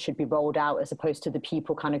services should be rolled out, as opposed to the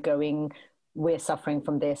people kind of going, we're suffering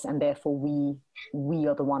from this and therefore we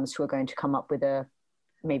are the ones who are going to come up with a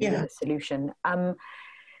solution.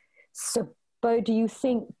 So Bo, do you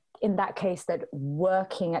think in that case that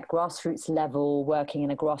working at grassroots level, working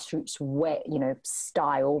in a grassroots way,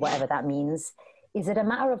 style, whatever that means, is it a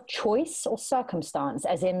matter of choice or circumstance?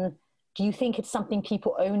 As in, do you think it's something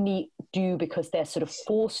people only do because they're sort of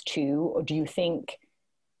forced to, or do you think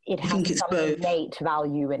it has some innate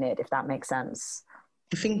value in it, if that makes sense?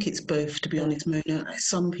 I think it's both, to be honest, Mona.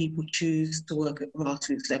 Some people choose to work at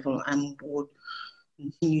grassroots level and would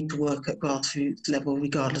continue to work at grassroots level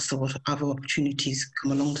regardless of what other opportunities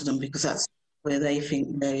come along to them, because that's where they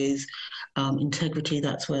think there is integrity,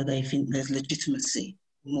 that's where they think there's legitimacy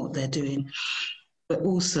in what they're doing. But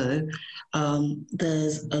also,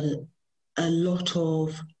 there's a lot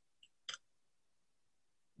of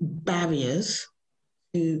barriers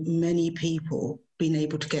to many people being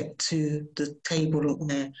able to get to the table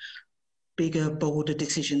where bigger, bolder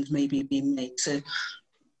decisions may be being made. So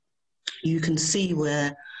you can see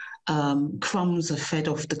where crumbs are fed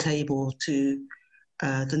off the table to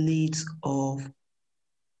the needs of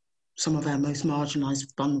some of our most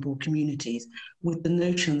marginalised, vulnerable communities, with the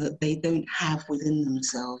notion that they don't have within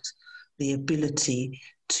themselves the ability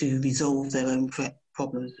to resolve their own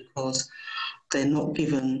problems, because they're not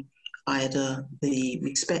given either the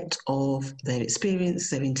respect of their experience,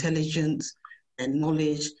 their intelligence, their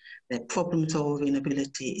knowledge, their problem-solving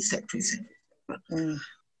ability, etc., etc.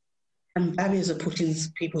 And barriers are put in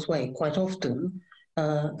people's way. Quite often,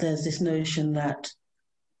 there's this notion that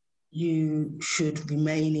you should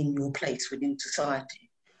remain in your place within society.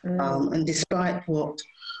 And despite what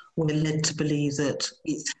we're led to believe that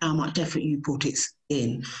it's how much effort you put it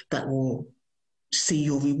in that will see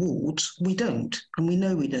your rewards, we don't. And we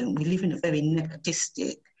know we don't. We live in a very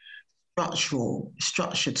nepotistic,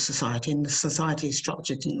 structured society, and the society is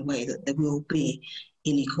structured in a way that there will be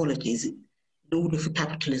inequalities. In order for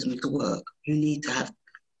capitalism to work, you need to have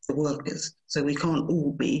the workers. So we can't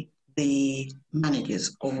all be the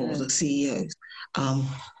managers or the CEOs.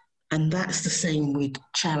 And that's the same with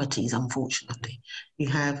charities, unfortunately. You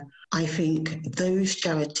have, I think, those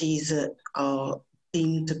charities that are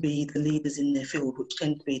deemed to be the leaders in their field, which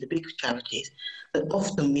tend to be the big charities, that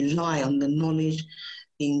often rely on the knowledge,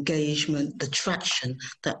 the engagement, the traction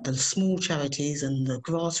that the small charities and the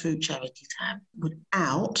grassroots charities have,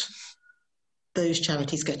 without those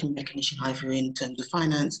charities getting recognition either in terms of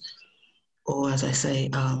finance or, as I say,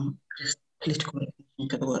 just political recognition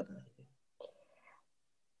for the work.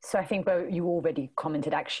 So I think you already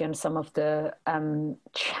commented actually on some of the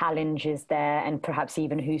challenges there and perhaps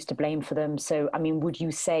even who's to blame for them. So, I mean, would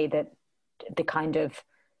you say that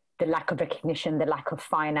the lack of recognition, the lack of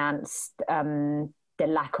finance, the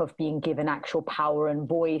lack of being given actual power and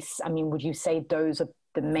voice, I mean, would you say those are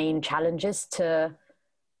the main challenges to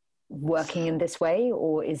working in this way,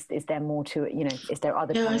 or is there more to it? You know, is there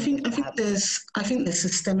other? Yeah, I think there's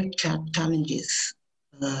systemic challenges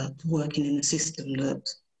working in a system that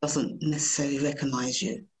doesn't necessarily recognise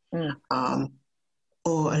you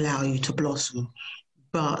or allow you to blossom.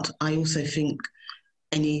 But I also think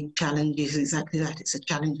any challenge is exactly that. It's a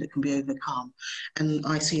challenge that can be overcome. And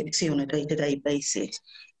I see on a day-to-day basis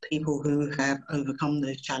people who have overcome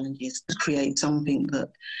those challenges to create something that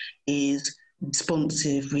is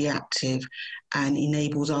responsive, reactive, and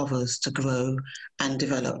enables others to grow and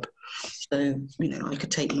develop. So, you know, I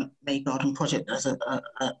could take May Garden Project as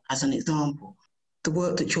an example. The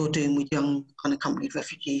work that you're doing with young unaccompanied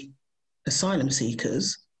refugee asylum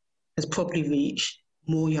seekers has probably reached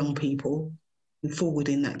more young people who fall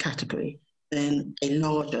within that category than a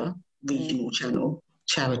larger regional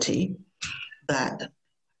charity that has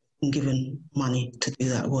been given money to do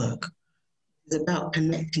that work. It's about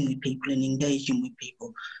connecting with people and engaging with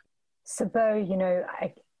people. So, Bo, you know,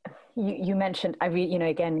 you mentioned,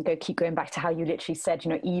 again, keep going back to how you literally said, you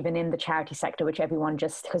know, even in the charity sector, which everyone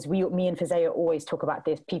just, because me and Fazea always talk about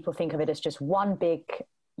this, people think of it as just one big,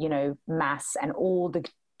 you know, mass, and all the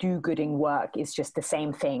do-gooding work is just the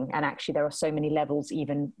same thing. And actually there are so many levels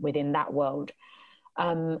even within that world.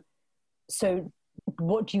 So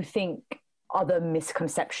what do you think are the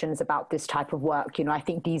misconceptions about this type of work? You know, I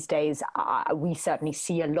think these days we certainly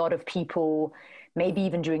see a lot of people, maybe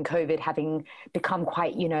even during COVID, having become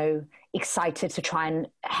quite, you know, excited to try and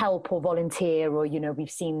help or volunteer, or, you know, we've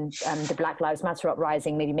seen the Black Lives Matter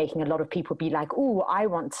uprising maybe making a lot of people be like, oh, I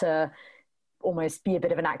want to almost be a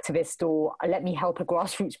bit of an activist, or let me help a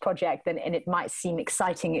grassroots project. And it might seem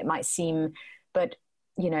exciting, it might seem, but,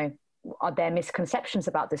 you know, are there misconceptions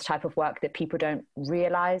about this type of work that people don't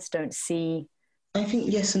realize, don't see? I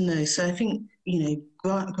think yes and no. So I think, you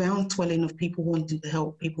know, groundswelling of people wanting to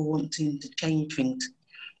help, people wanting to change things.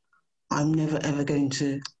 I'm never, ever going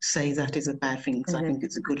to say that is a bad thing, because I think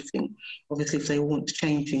it's a good thing. Obviously, if they want to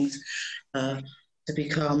change things to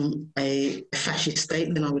become a fascist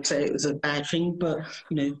state, then I would say it was a bad thing. But,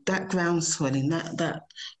 you know, that groundswelling, that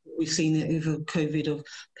we've seen it over COVID, of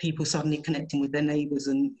people suddenly connecting with their neighbours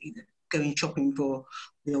and going shopping for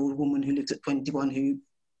the old woman who lives at 21 who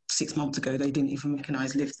 6 months ago they didn't even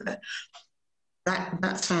recognise lives there.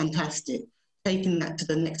 That's fantastic. Taking that to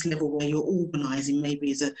the next level where you're organising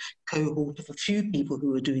maybe as a cohort of a few people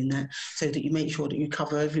who are doing that, so that you make sure that you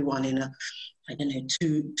cover everyone in a, I don't know,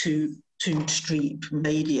 two street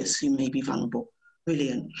radius who may be vulnerable.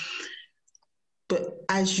 Brilliant. But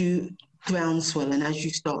as you groundswell and as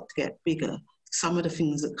you start to get bigger, some of the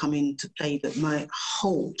things that come into play that might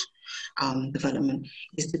halt development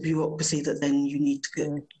is the bureaucracy that then you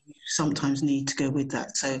sometimes need to go with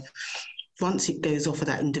that. So once it goes off of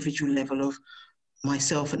that individual level of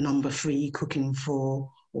myself at number 3 cooking for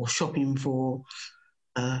or shopping for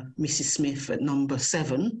Mrs. Smith at number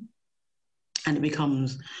 7, and it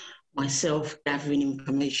becomes myself gathering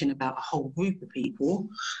information about a whole group of people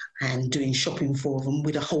and doing shopping for them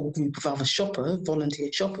with a whole group of other volunteer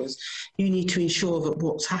shoppers, you need to ensure that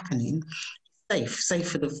what's happening is safe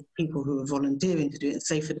for the people who are volunteering to do it, and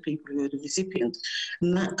safe for the people who are the recipients.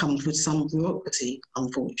 And that comes with some bureaucracy,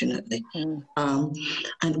 unfortunately.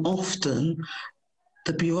 And often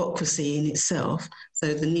the bureaucracy in itself,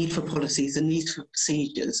 so the need for policies, the need for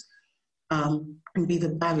procedures, can be the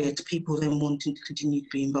barrier to people then wanting to continue to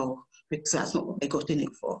be involved, because that's not what they got in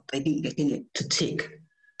it for. They didn't get in it to tick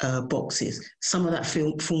boxes. Some of that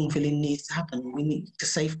form filling needs to happen. We need to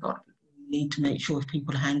safeguard. We need to make sure if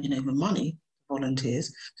people are handing over money to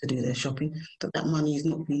volunteers to do their shopping, that money is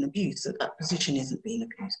not being abused, that position isn't being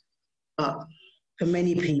abused. But for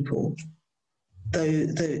many people,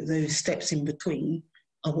 those steps in between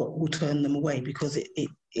are what will turn them away, because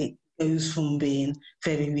it goes from being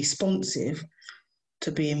very responsive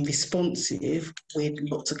to being responsive with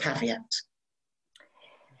lots of caveats.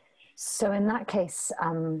 So in that case,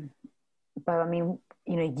 Bo, I mean,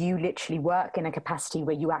 you know, you literally work in a capacity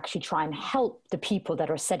where you actually try and help the people that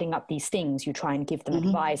are setting up these things. You try and give them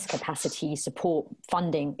advice, capacity, support,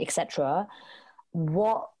 funding, etc.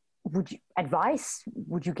 What advice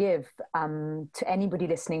would you give to anybody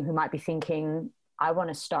listening who might be thinking, I want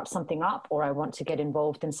to start something up, or I want to get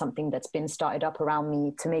involved in something that's been started up around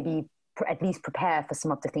me, to maybe at least prepare for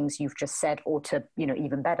some of the things you've just said, or to, you know,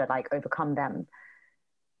 even better, like overcome them?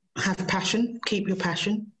 Have passion, keep your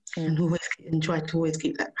passion, and try to always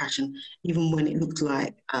keep that passion, even when it looks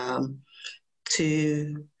like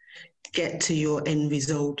to get to your end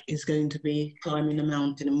result is going to be climbing a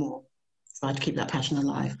mountain and more. Try to keep that passion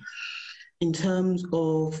alive. In terms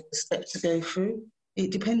of steps to go through,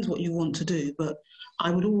 it depends what you want to do, but I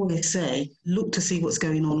would always say, look to see what's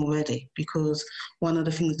going on already, because one of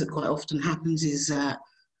the things that quite often happens is that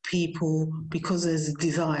people, because there's a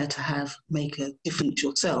desire to make a difference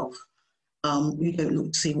yourself, you don't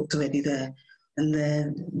look to see what's already there. And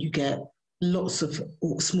then you get lots of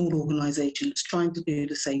small organisations trying to do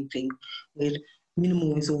the same thing with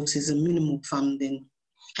minimal resources and minimal funding,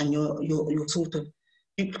 and you're sort of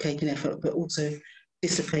duplicating effort, but also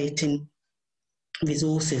dissipating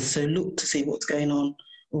resources. So look to see what's going on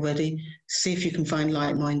already. See if you can find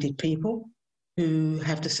like-minded people who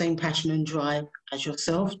have the same passion and drive as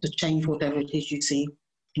yourself to change whatever it is you see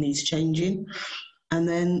needs changing. And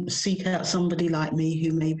then seek out somebody like me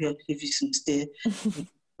who may be able to give you some steer with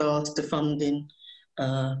regards to funding,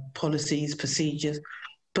 policies, procedures.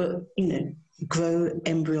 But, you know, grow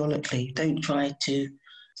embryonically. Don't try to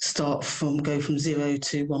go from 0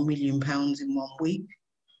 to £1 million in 1 week.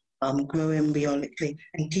 Grow embryonically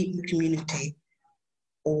and keep the community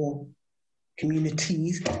or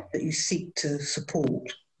communities that you seek to support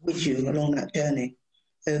with you along that journey.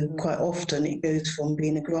 So quite often it goes from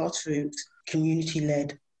being a grassroots,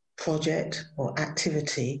 community-led project or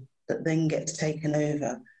activity that then gets taken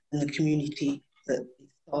over, and the community that it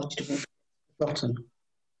started with forgotten.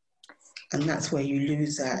 And that's where you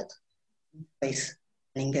lose that space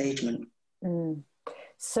and engagement.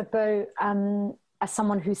 So, Bo, as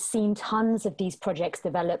someone who's seen tons of these projects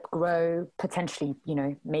develop, grow, potentially, you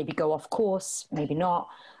know, maybe go off course, maybe not,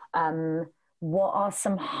 what are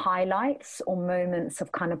some highlights or moments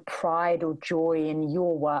of kind of pride or joy in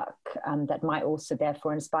your work that might also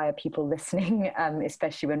therefore inspire people listening,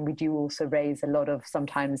 especially when we do also raise a lot of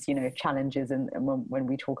sometimes, you know, challenges and when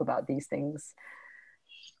we talk about these things?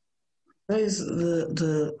 Those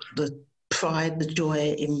the pride, the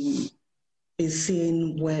joy is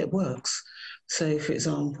seeing where it works. So, for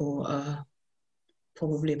example,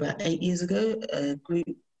 probably about 8 years ago, a group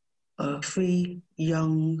of 3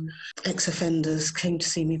 young ex-offenders came to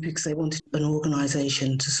see me because they wanted an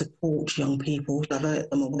organisation to support young people, divert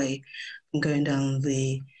them away from going down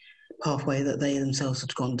the pathway that they themselves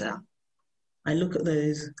had gone down. I look at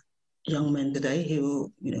those young men today who are,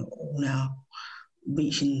 you know, all now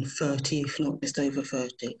reaching 30, if not just over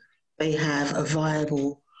 30. They have a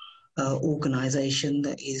viable organisation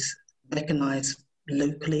that is recognised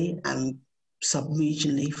locally and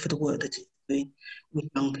sub-regionally for the work that it's doing with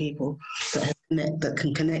young people, that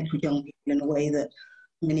can connect with young people in a way that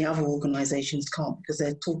many other organisations can't, because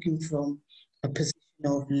they're talking from a position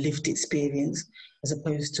of lived experience as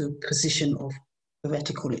opposed to a position of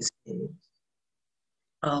theoretical experience.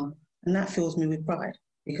 And that fills me with pride,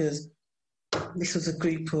 because this was a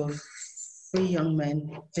group of 3 young men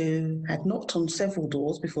who had knocked on several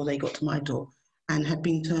doors before they got to my door and had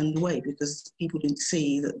been turned away because people didn't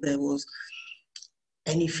see that there was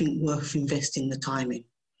anything worth investing the time in.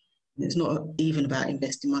 It's not even about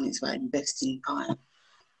investing money, it's about investing time.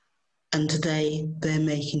 And today they're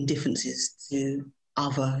making differences to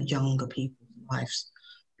other younger people's lives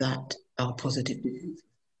that are positive differences.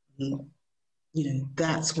 And, you know,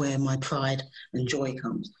 that's where my pride and joy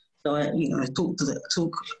comes. So I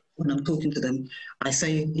talk when I'm talking to them, I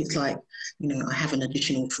say it's like, I have an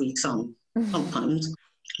additional 3 sons. Sometimes,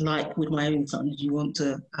 like with my own sons, you want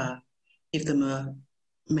to give them a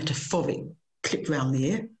metaphoric clip round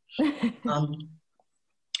the ear.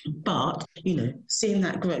 But, seeing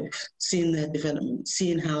that growth, seeing their development,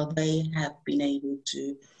 seeing how they have been able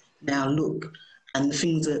to now look, and the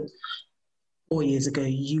things that 4 years ago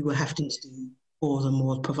you were having to do for them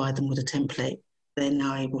or provide them with a template, they're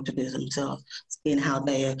now able to do themselves. Seeing how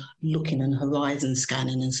they are looking and horizon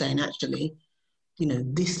scanning and saying, actually,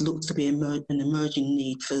 this looks to be an emerging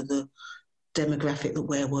need for the demographic that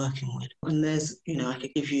we're working with. And there's, I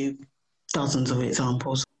could give you dozens of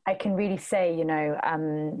examples. I can really say,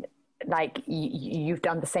 like you've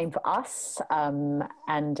done the same for us.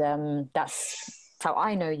 And that's how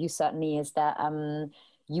I know you certainly, is that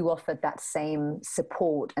you offered that same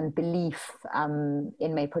support and belief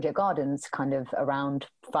in May Project Gardens kind of around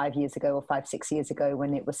 5 years ago or 5-6 years ago,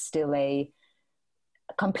 when it was still a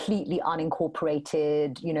completely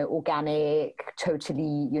unincorporated, organic,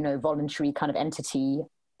 totally, voluntary kind of entity.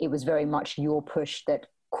 It was very much your push that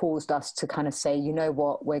caused us to kind of say, you know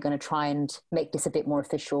what, we're going to try and make this a bit more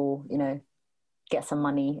official, get some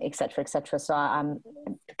money, et cetera, et cetera. So I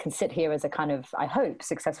can sit here as a kind of, I hope,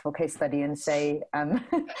 successful case study and say...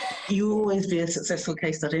 You always be a successful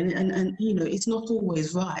case study. And it's not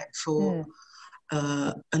always right for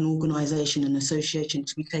an organisation, an association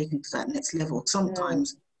to be taken to that next level.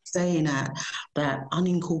 Sometimes staying at that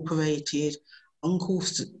unincorporated,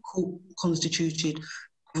 unconstituted,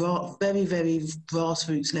 very, very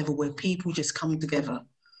grassroots level where people just come together,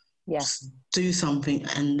 do something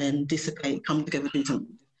and then dissipate, come together, do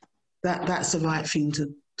something. That's the right thing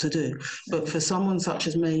to do. But for someone such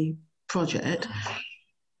as May Project,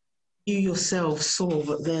 you yourself saw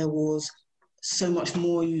that there was so much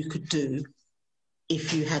more you could do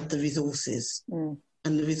if you had the resources. And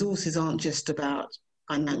the resources aren't just about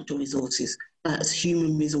financial resources. That's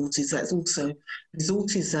human resources. That's also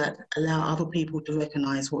resources that allow other people to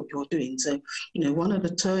recognise what you're doing. So, one of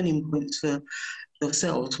the turning points for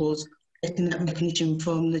yourselves was getting that recognition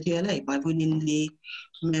from the GLA by winning the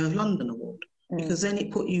Mayor of London award, because then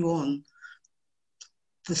it put you on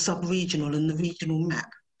the sub-regional and the regional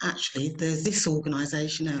map. Actually, there's this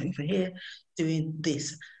organisation out over here doing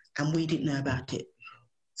this, and we didn't know about it.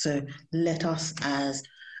 So let us, as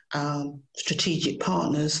strategic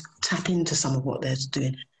partners, tap into some of what they're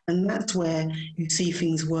doing. And that's where you see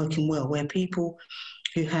things working well, where people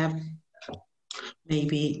who have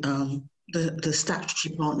maybe the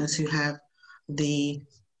statutory partners who have the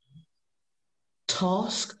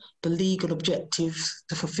task, the legal objectives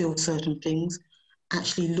to fulfill certain things,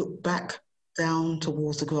 actually look back down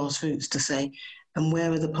towards the grassroots to say, and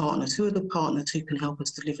where are the partners? Who are the partners who can help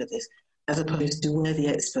us deliver this? As opposed to we're the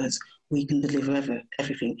experts, we can deliver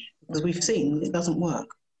everything. Because we've seen it doesn't work.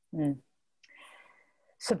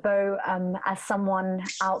 So Bo, as someone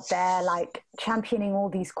out there like championing all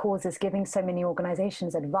these causes, giving so many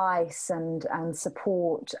organizations advice and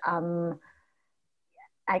support,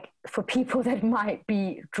 for people that might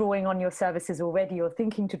be drawing on your services already or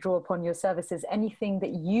thinking to draw upon your services, anything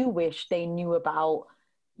that you wish they knew about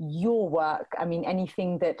your work? I mean,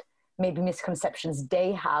 anything that maybe misconceptions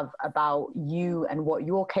they have about you and what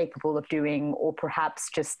you're capable of doing, or perhaps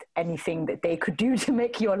just anything that they could do to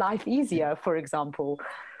make your life easier, for example?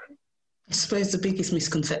 I suppose the biggest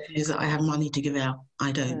misconception is that I have money to give out.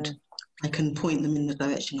 I don't. I can point them in the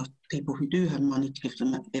direction of people who do have money to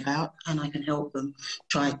give out, and I can help them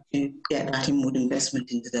try to get that inward investment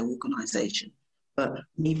into their organisation. But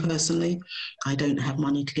me personally, I don't have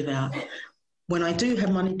money to give out. When I do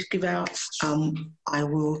have money to give out, I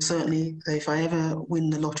will certainly, so if I ever win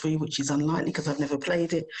the lottery, which is unlikely because I've never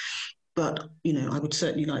played it, but, I would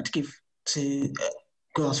certainly like to give to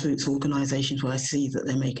grassroots organisations where I see that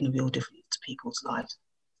they're making a real difference to people's lives.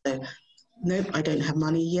 So, no, I don't have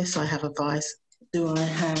money. Yes, I have advice. Do I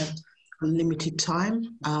have unlimited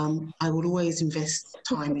time? I will always invest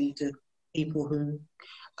time into people who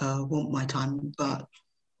want my time, but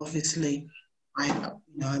obviously,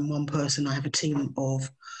 I'm one person. I have a team of,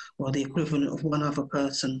 the equivalent of one other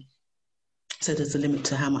person. So there's a limit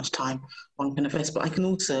to how much time one can invest. But I can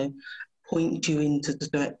also point you into the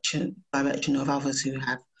direction of others who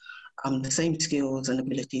have the same skills and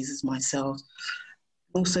abilities as myself.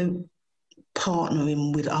 Also,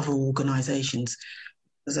 partnering with other organisations,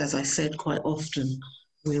 because as I said, quite often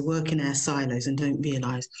we're working our silos and don't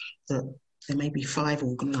realise that there may be 5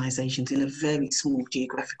 organisations in a very small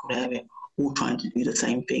geographical area all trying to do the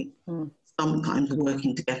same thing. Sometimes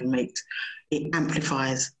working together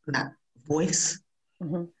amplifies that voice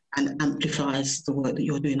and amplifies the work that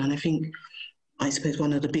you're doing. And I think I suppose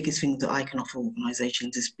one of the biggest things that I can offer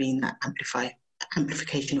organisations is being that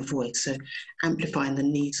amplification of voice. So amplifying the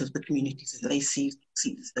needs of the communities that they seek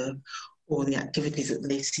to serve, or the activities that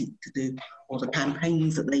they seek to do, or the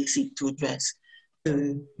campaigns that they seek to address.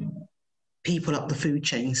 So people up the food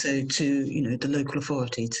chain, so to the local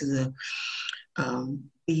authority, to the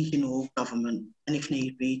regional government, and if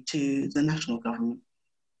need be, to the national government.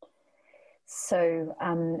 So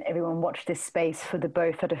everyone watch this space for the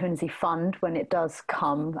Bo Fedahunzi Fund when it does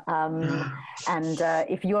come. And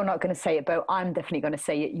if you're not going to say it, Bo, I'm definitely going to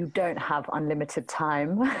say it. You don't have unlimited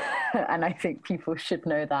time. And I think people should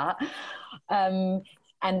know that. And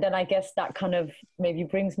then I guess that kind of maybe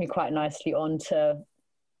brings me quite nicely on to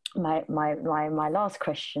my last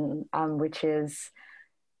question, which is,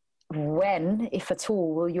 when, if at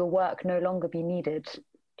all, will your work no longer be needed,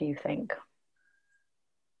 do you think?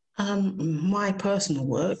 My personal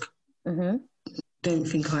work, don't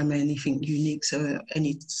think I'm anything unique, so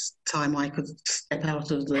any time I could step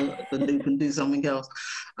out of the loop and do something else.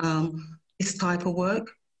 This type of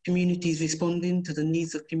work, communities responding to the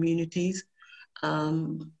needs of communities,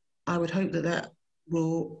 I would hope that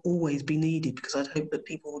will always be needed, because I'd hope that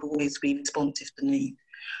people would always be responsive to need.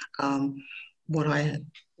 What I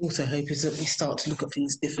also hope is that we start to look at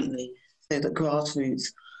things differently, so that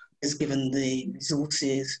grassroots is given the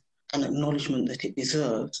resources and acknowledgement that it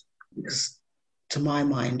deserves, because to my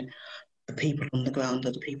mind, the people on the ground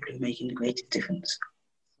are the people who are making the greatest difference.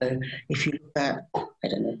 So if you look at,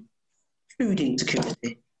 food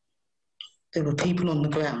insecurity, there were people on the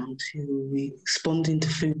ground who were responding to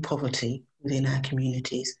food poverty within our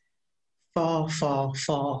communities far, far,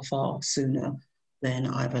 far, far sooner than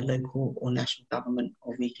either local or national government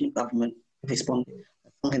or regional government responded.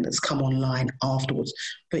 Something that's come online afterwards,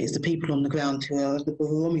 but it's the people on the ground who are the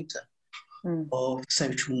barometer of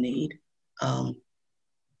social need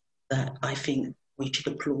that I think we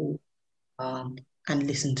should applaud and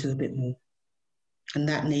listen to a bit more. And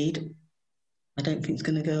that need, I don't think is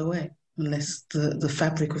going to go away unless the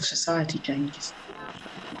fabric of society changes.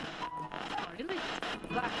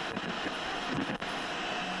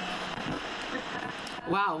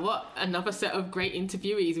 Wow, what another set of great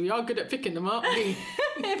interviewees. We are good at picking them up, aren't we?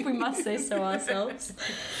 If we must say so ourselves.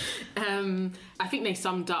 I think they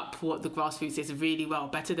summed up what the grassroots is really well,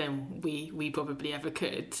 better than we probably ever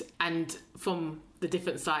could. And from the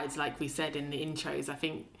different sides, like we said in the intros, I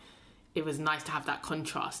think it was nice to have that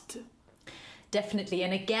contrast. Definitely.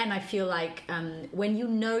 And again, I feel like when you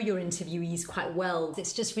know your interviewees quite well,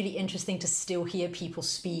 it's just really interesting to still hear people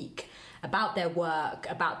speak about their work,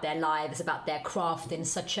 about their lives, about their craft in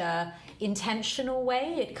such a intentional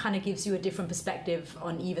way. It kind of gives you a different perspective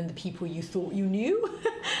on even the people you thought you knew,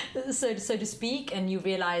 so to speak, and you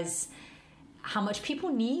realize how much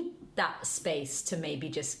people need that space to maybe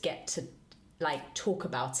just get to talk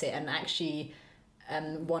about it. And actually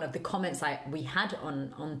one of the comments we had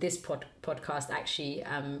on this podcast actually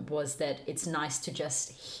was that it's nice to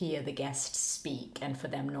just hear the guests speak and for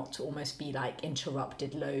them not to almost be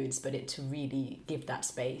interrupted loads, but it to really give that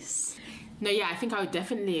space. No, yeah, I think I would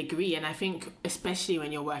definitely agree. And I think especially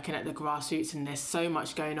when you're working at the grassroots and there's so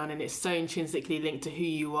much going on and it's so intrinsically linked to who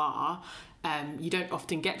you are, you don't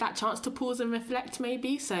often get that chance to pause and reflect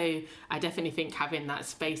maybe. So I definitely think having that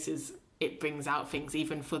space it brings out things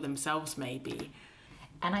even for themselves maybe.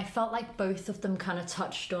 And I felt like both of them kind of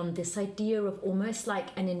touched on this idea of almost like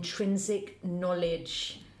an intrinsic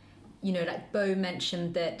knowledge. Bo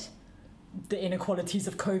mentioned that the inequalities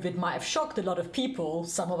of COVID might have shocked a lot of people.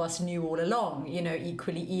 Some of us knew all along.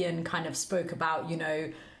 Equally, Ian kind of spoke about,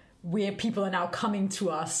 where people are now coming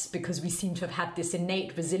to us because we seem to have had this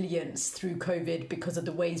innate resilience through COVID because of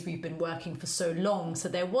the ways we've been working for so long. So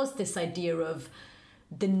there was this idea of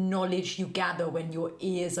the knowledge you gather when your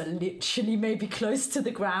ears are literally maybe close to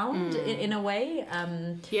the ground in a way.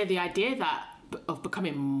 Yeah, the idea of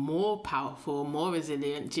becoming more powerful, more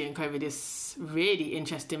resilient during COVID is really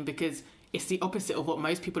interesting because it's the opposite of what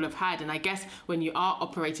most people have had. And I guess when you are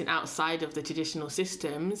operating outside of the traditional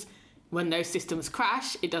systems, when those systems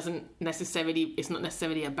crash, it's not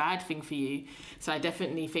necessarily a bad thing for you. So I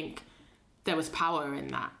definitely think there was power in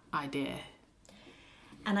that idea.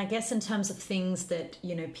 And I guess in terms of things that,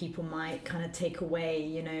 people might kind of take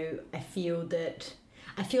away,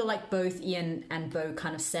 I feel like both Ian and Bo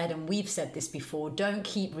kind of said, and we've said this before, don't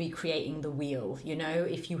keep recreating the wheel.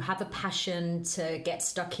 If you have a passion to get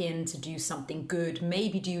stuck in, to do something good,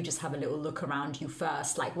 maybe do just have a little look around you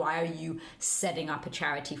first. Why are you setting up a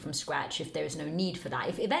charity from scratch if there is no need for that?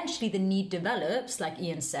 If eventually the need develops, like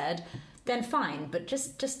Ian said, then fine. But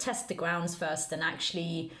just test the grounds first and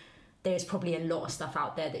actually there's probably a lot of stuff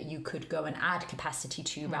out there that you could go and add capacity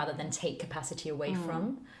to rather than take capacity away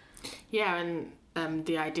from. Yeah, and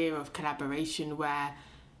the idea of collaboration where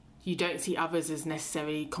you don't see others as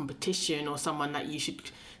necessarily competition or someone that you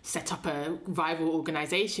should set up a rival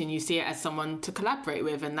organisation. You see it as someone to collaborate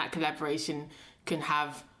with, and that collaboration can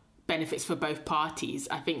have benefits for both parties.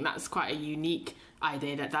 I think that's quite a unique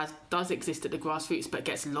idea that does exist at the grassroots but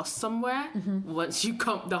gets lost somewhere once you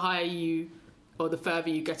come, the higher you or the further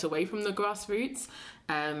you get away from the grassroots.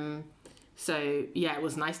 So yeah, it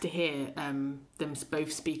was nice to hear them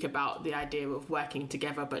both speak about the idea of working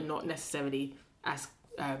together, but not necessarily as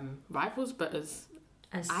rivals, but as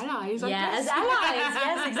allies. Yeah, as allies.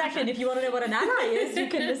 Yes, exactly. And if you want to know what an ally is, you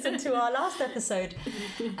can listen to our last episode.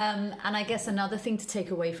 And I guess another thing to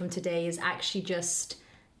take away from today is actually just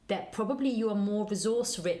that probably you are more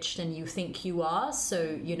resource rich than you think you are.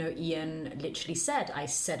 So, you know, Ian literally said, I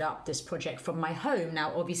set up this project from my home.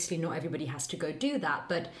 Now, obviously, not everybody has to go do that,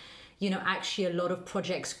 but you know, actually a lot of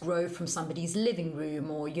projects grow from somebody's living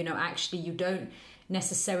room, or, you know, actually you don't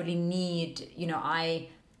necessarily need, you know, I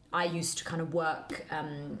used to kind of work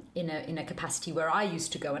in a capacity where I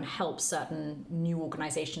used to go and help certain new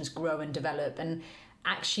organizations grow and develop, and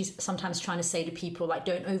actually sometimes trying to say to people, like,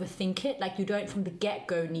 don't overthink it. Like, you don't from the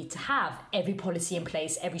get-go need to have every policy in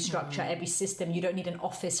place, every structure, every system. You don't need an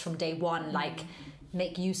office from day one. Like,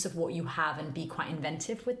 make use of what you have and be quite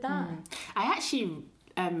inventive with that. I actually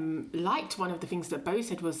liked one of the things that Bo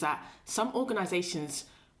said was that some organizations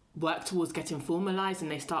work towards getting formalized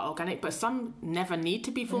and they start organic, but some never need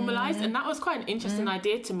to be formalized. And that was quite an interesting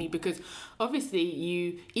idea to me, because obviously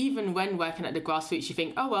you, even when working at the grassroots, you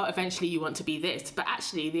think, oh well, eventually you want to be this, but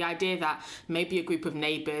actually the idea that maybe a group of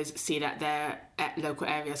neighbours see that their local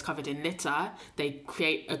area is covered in litter, they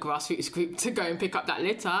create a grassroots group to go and pick up that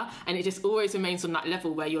litter, and it just always remains on that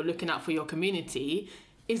level where you're looking out for your community,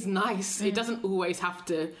 is nice. It doesn't always have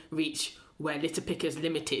to reach where litter pickers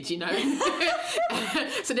limited, you know.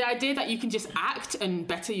 So the idea that you can just act and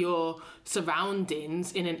better your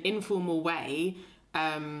surroundings in an informal way,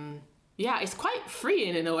 it's quite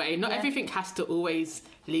freeing in a way. Not everything has to always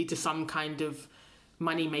lead to some kind of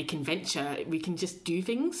money-making venture. We can just do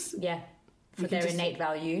things. Yeah, for their innate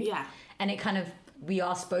value. Yeah. And it kind of, we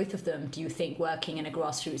asked both of them, do you think working in a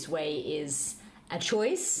grassroots way is a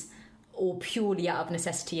choice or purely out of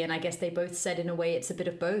necessity? And I guess they both said in a way it's a bit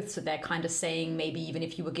of both. So they're kind of saying maybe even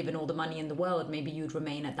if you were given all the money in the world, maybe you'd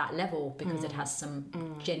remain at that level because it has some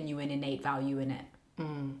genuine innate value in it.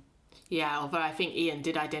 Yeah, although I think Ian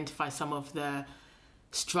did identify some of the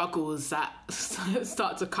struggles that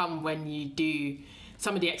start to come when you do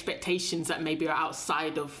some of the expectations that maybe are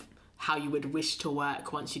outside of how you would wish to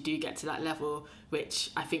work once you do get to that level,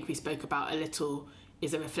 which I think we spoke about a little,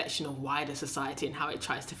 is a reflection of wider society and how it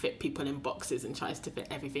tries to fit people in boxes and tries to fit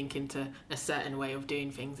everything into a certain way of doing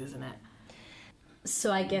things, isn't it?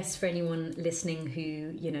 So I guess for anyone listening who,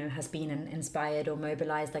 you know, has been inspired or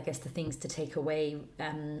mobilized, I guess the things to take away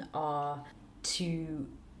are to,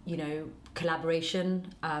 you know,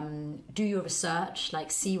 collaboration, do your research, like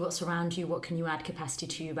see what's around you, what can you add capacity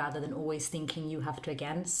to, rather than always thinking you have to,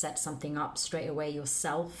 again, set something up straight away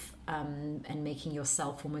yourself, and making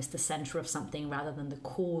yourself almost the center of something rather than the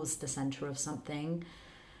cause the center of something.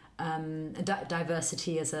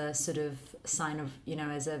 Diversity as a sort of sign of, you know,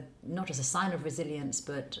 as a, not just a sign of resilience,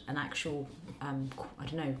 but an actual,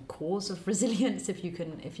 cause of resilience, if you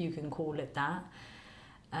can call it that.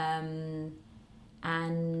 And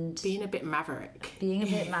being a bit maverick,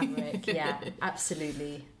 yeah,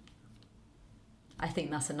 absolutely. I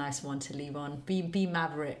think that's a nice one to leave on. Be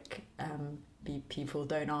maverick. Be people.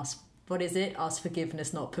 Don't ask. What is it? Ask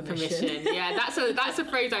forgiveness, not permission. Yeah, that's a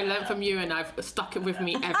phrase I learned from you, and I've stuck it with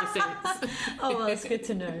me ever since. Oh, well, that's good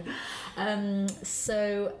to know.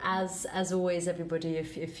 So as always, everybody,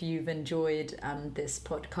 if you've enjoyed this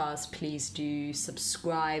podcast, please do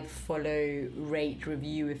subscribe, follow, rate,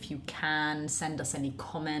 review if you can. Send us any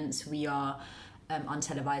comments. We are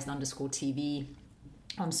untelevised_TV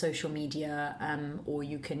on social media, or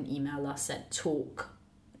you can email us at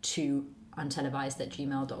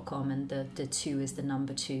talk2untelevised@gmail.com, and the 2 is the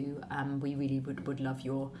number 2. We really would love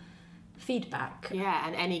your feedback. Yeah,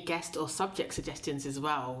 and any guest or subject suggestions as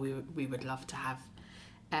well, we would love to have.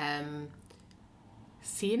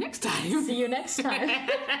 See you next time.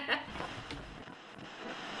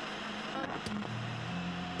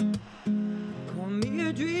 Call me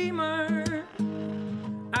a dreamer,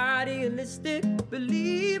 idealistic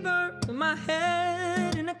believer, with my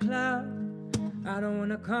head in a cloud. I don't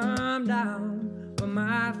wanna come down, but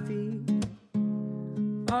my feet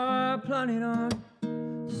are planted on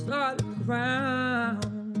solid ground.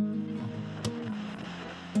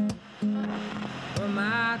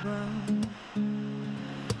 ground.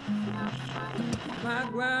 My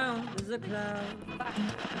ground is a cloud.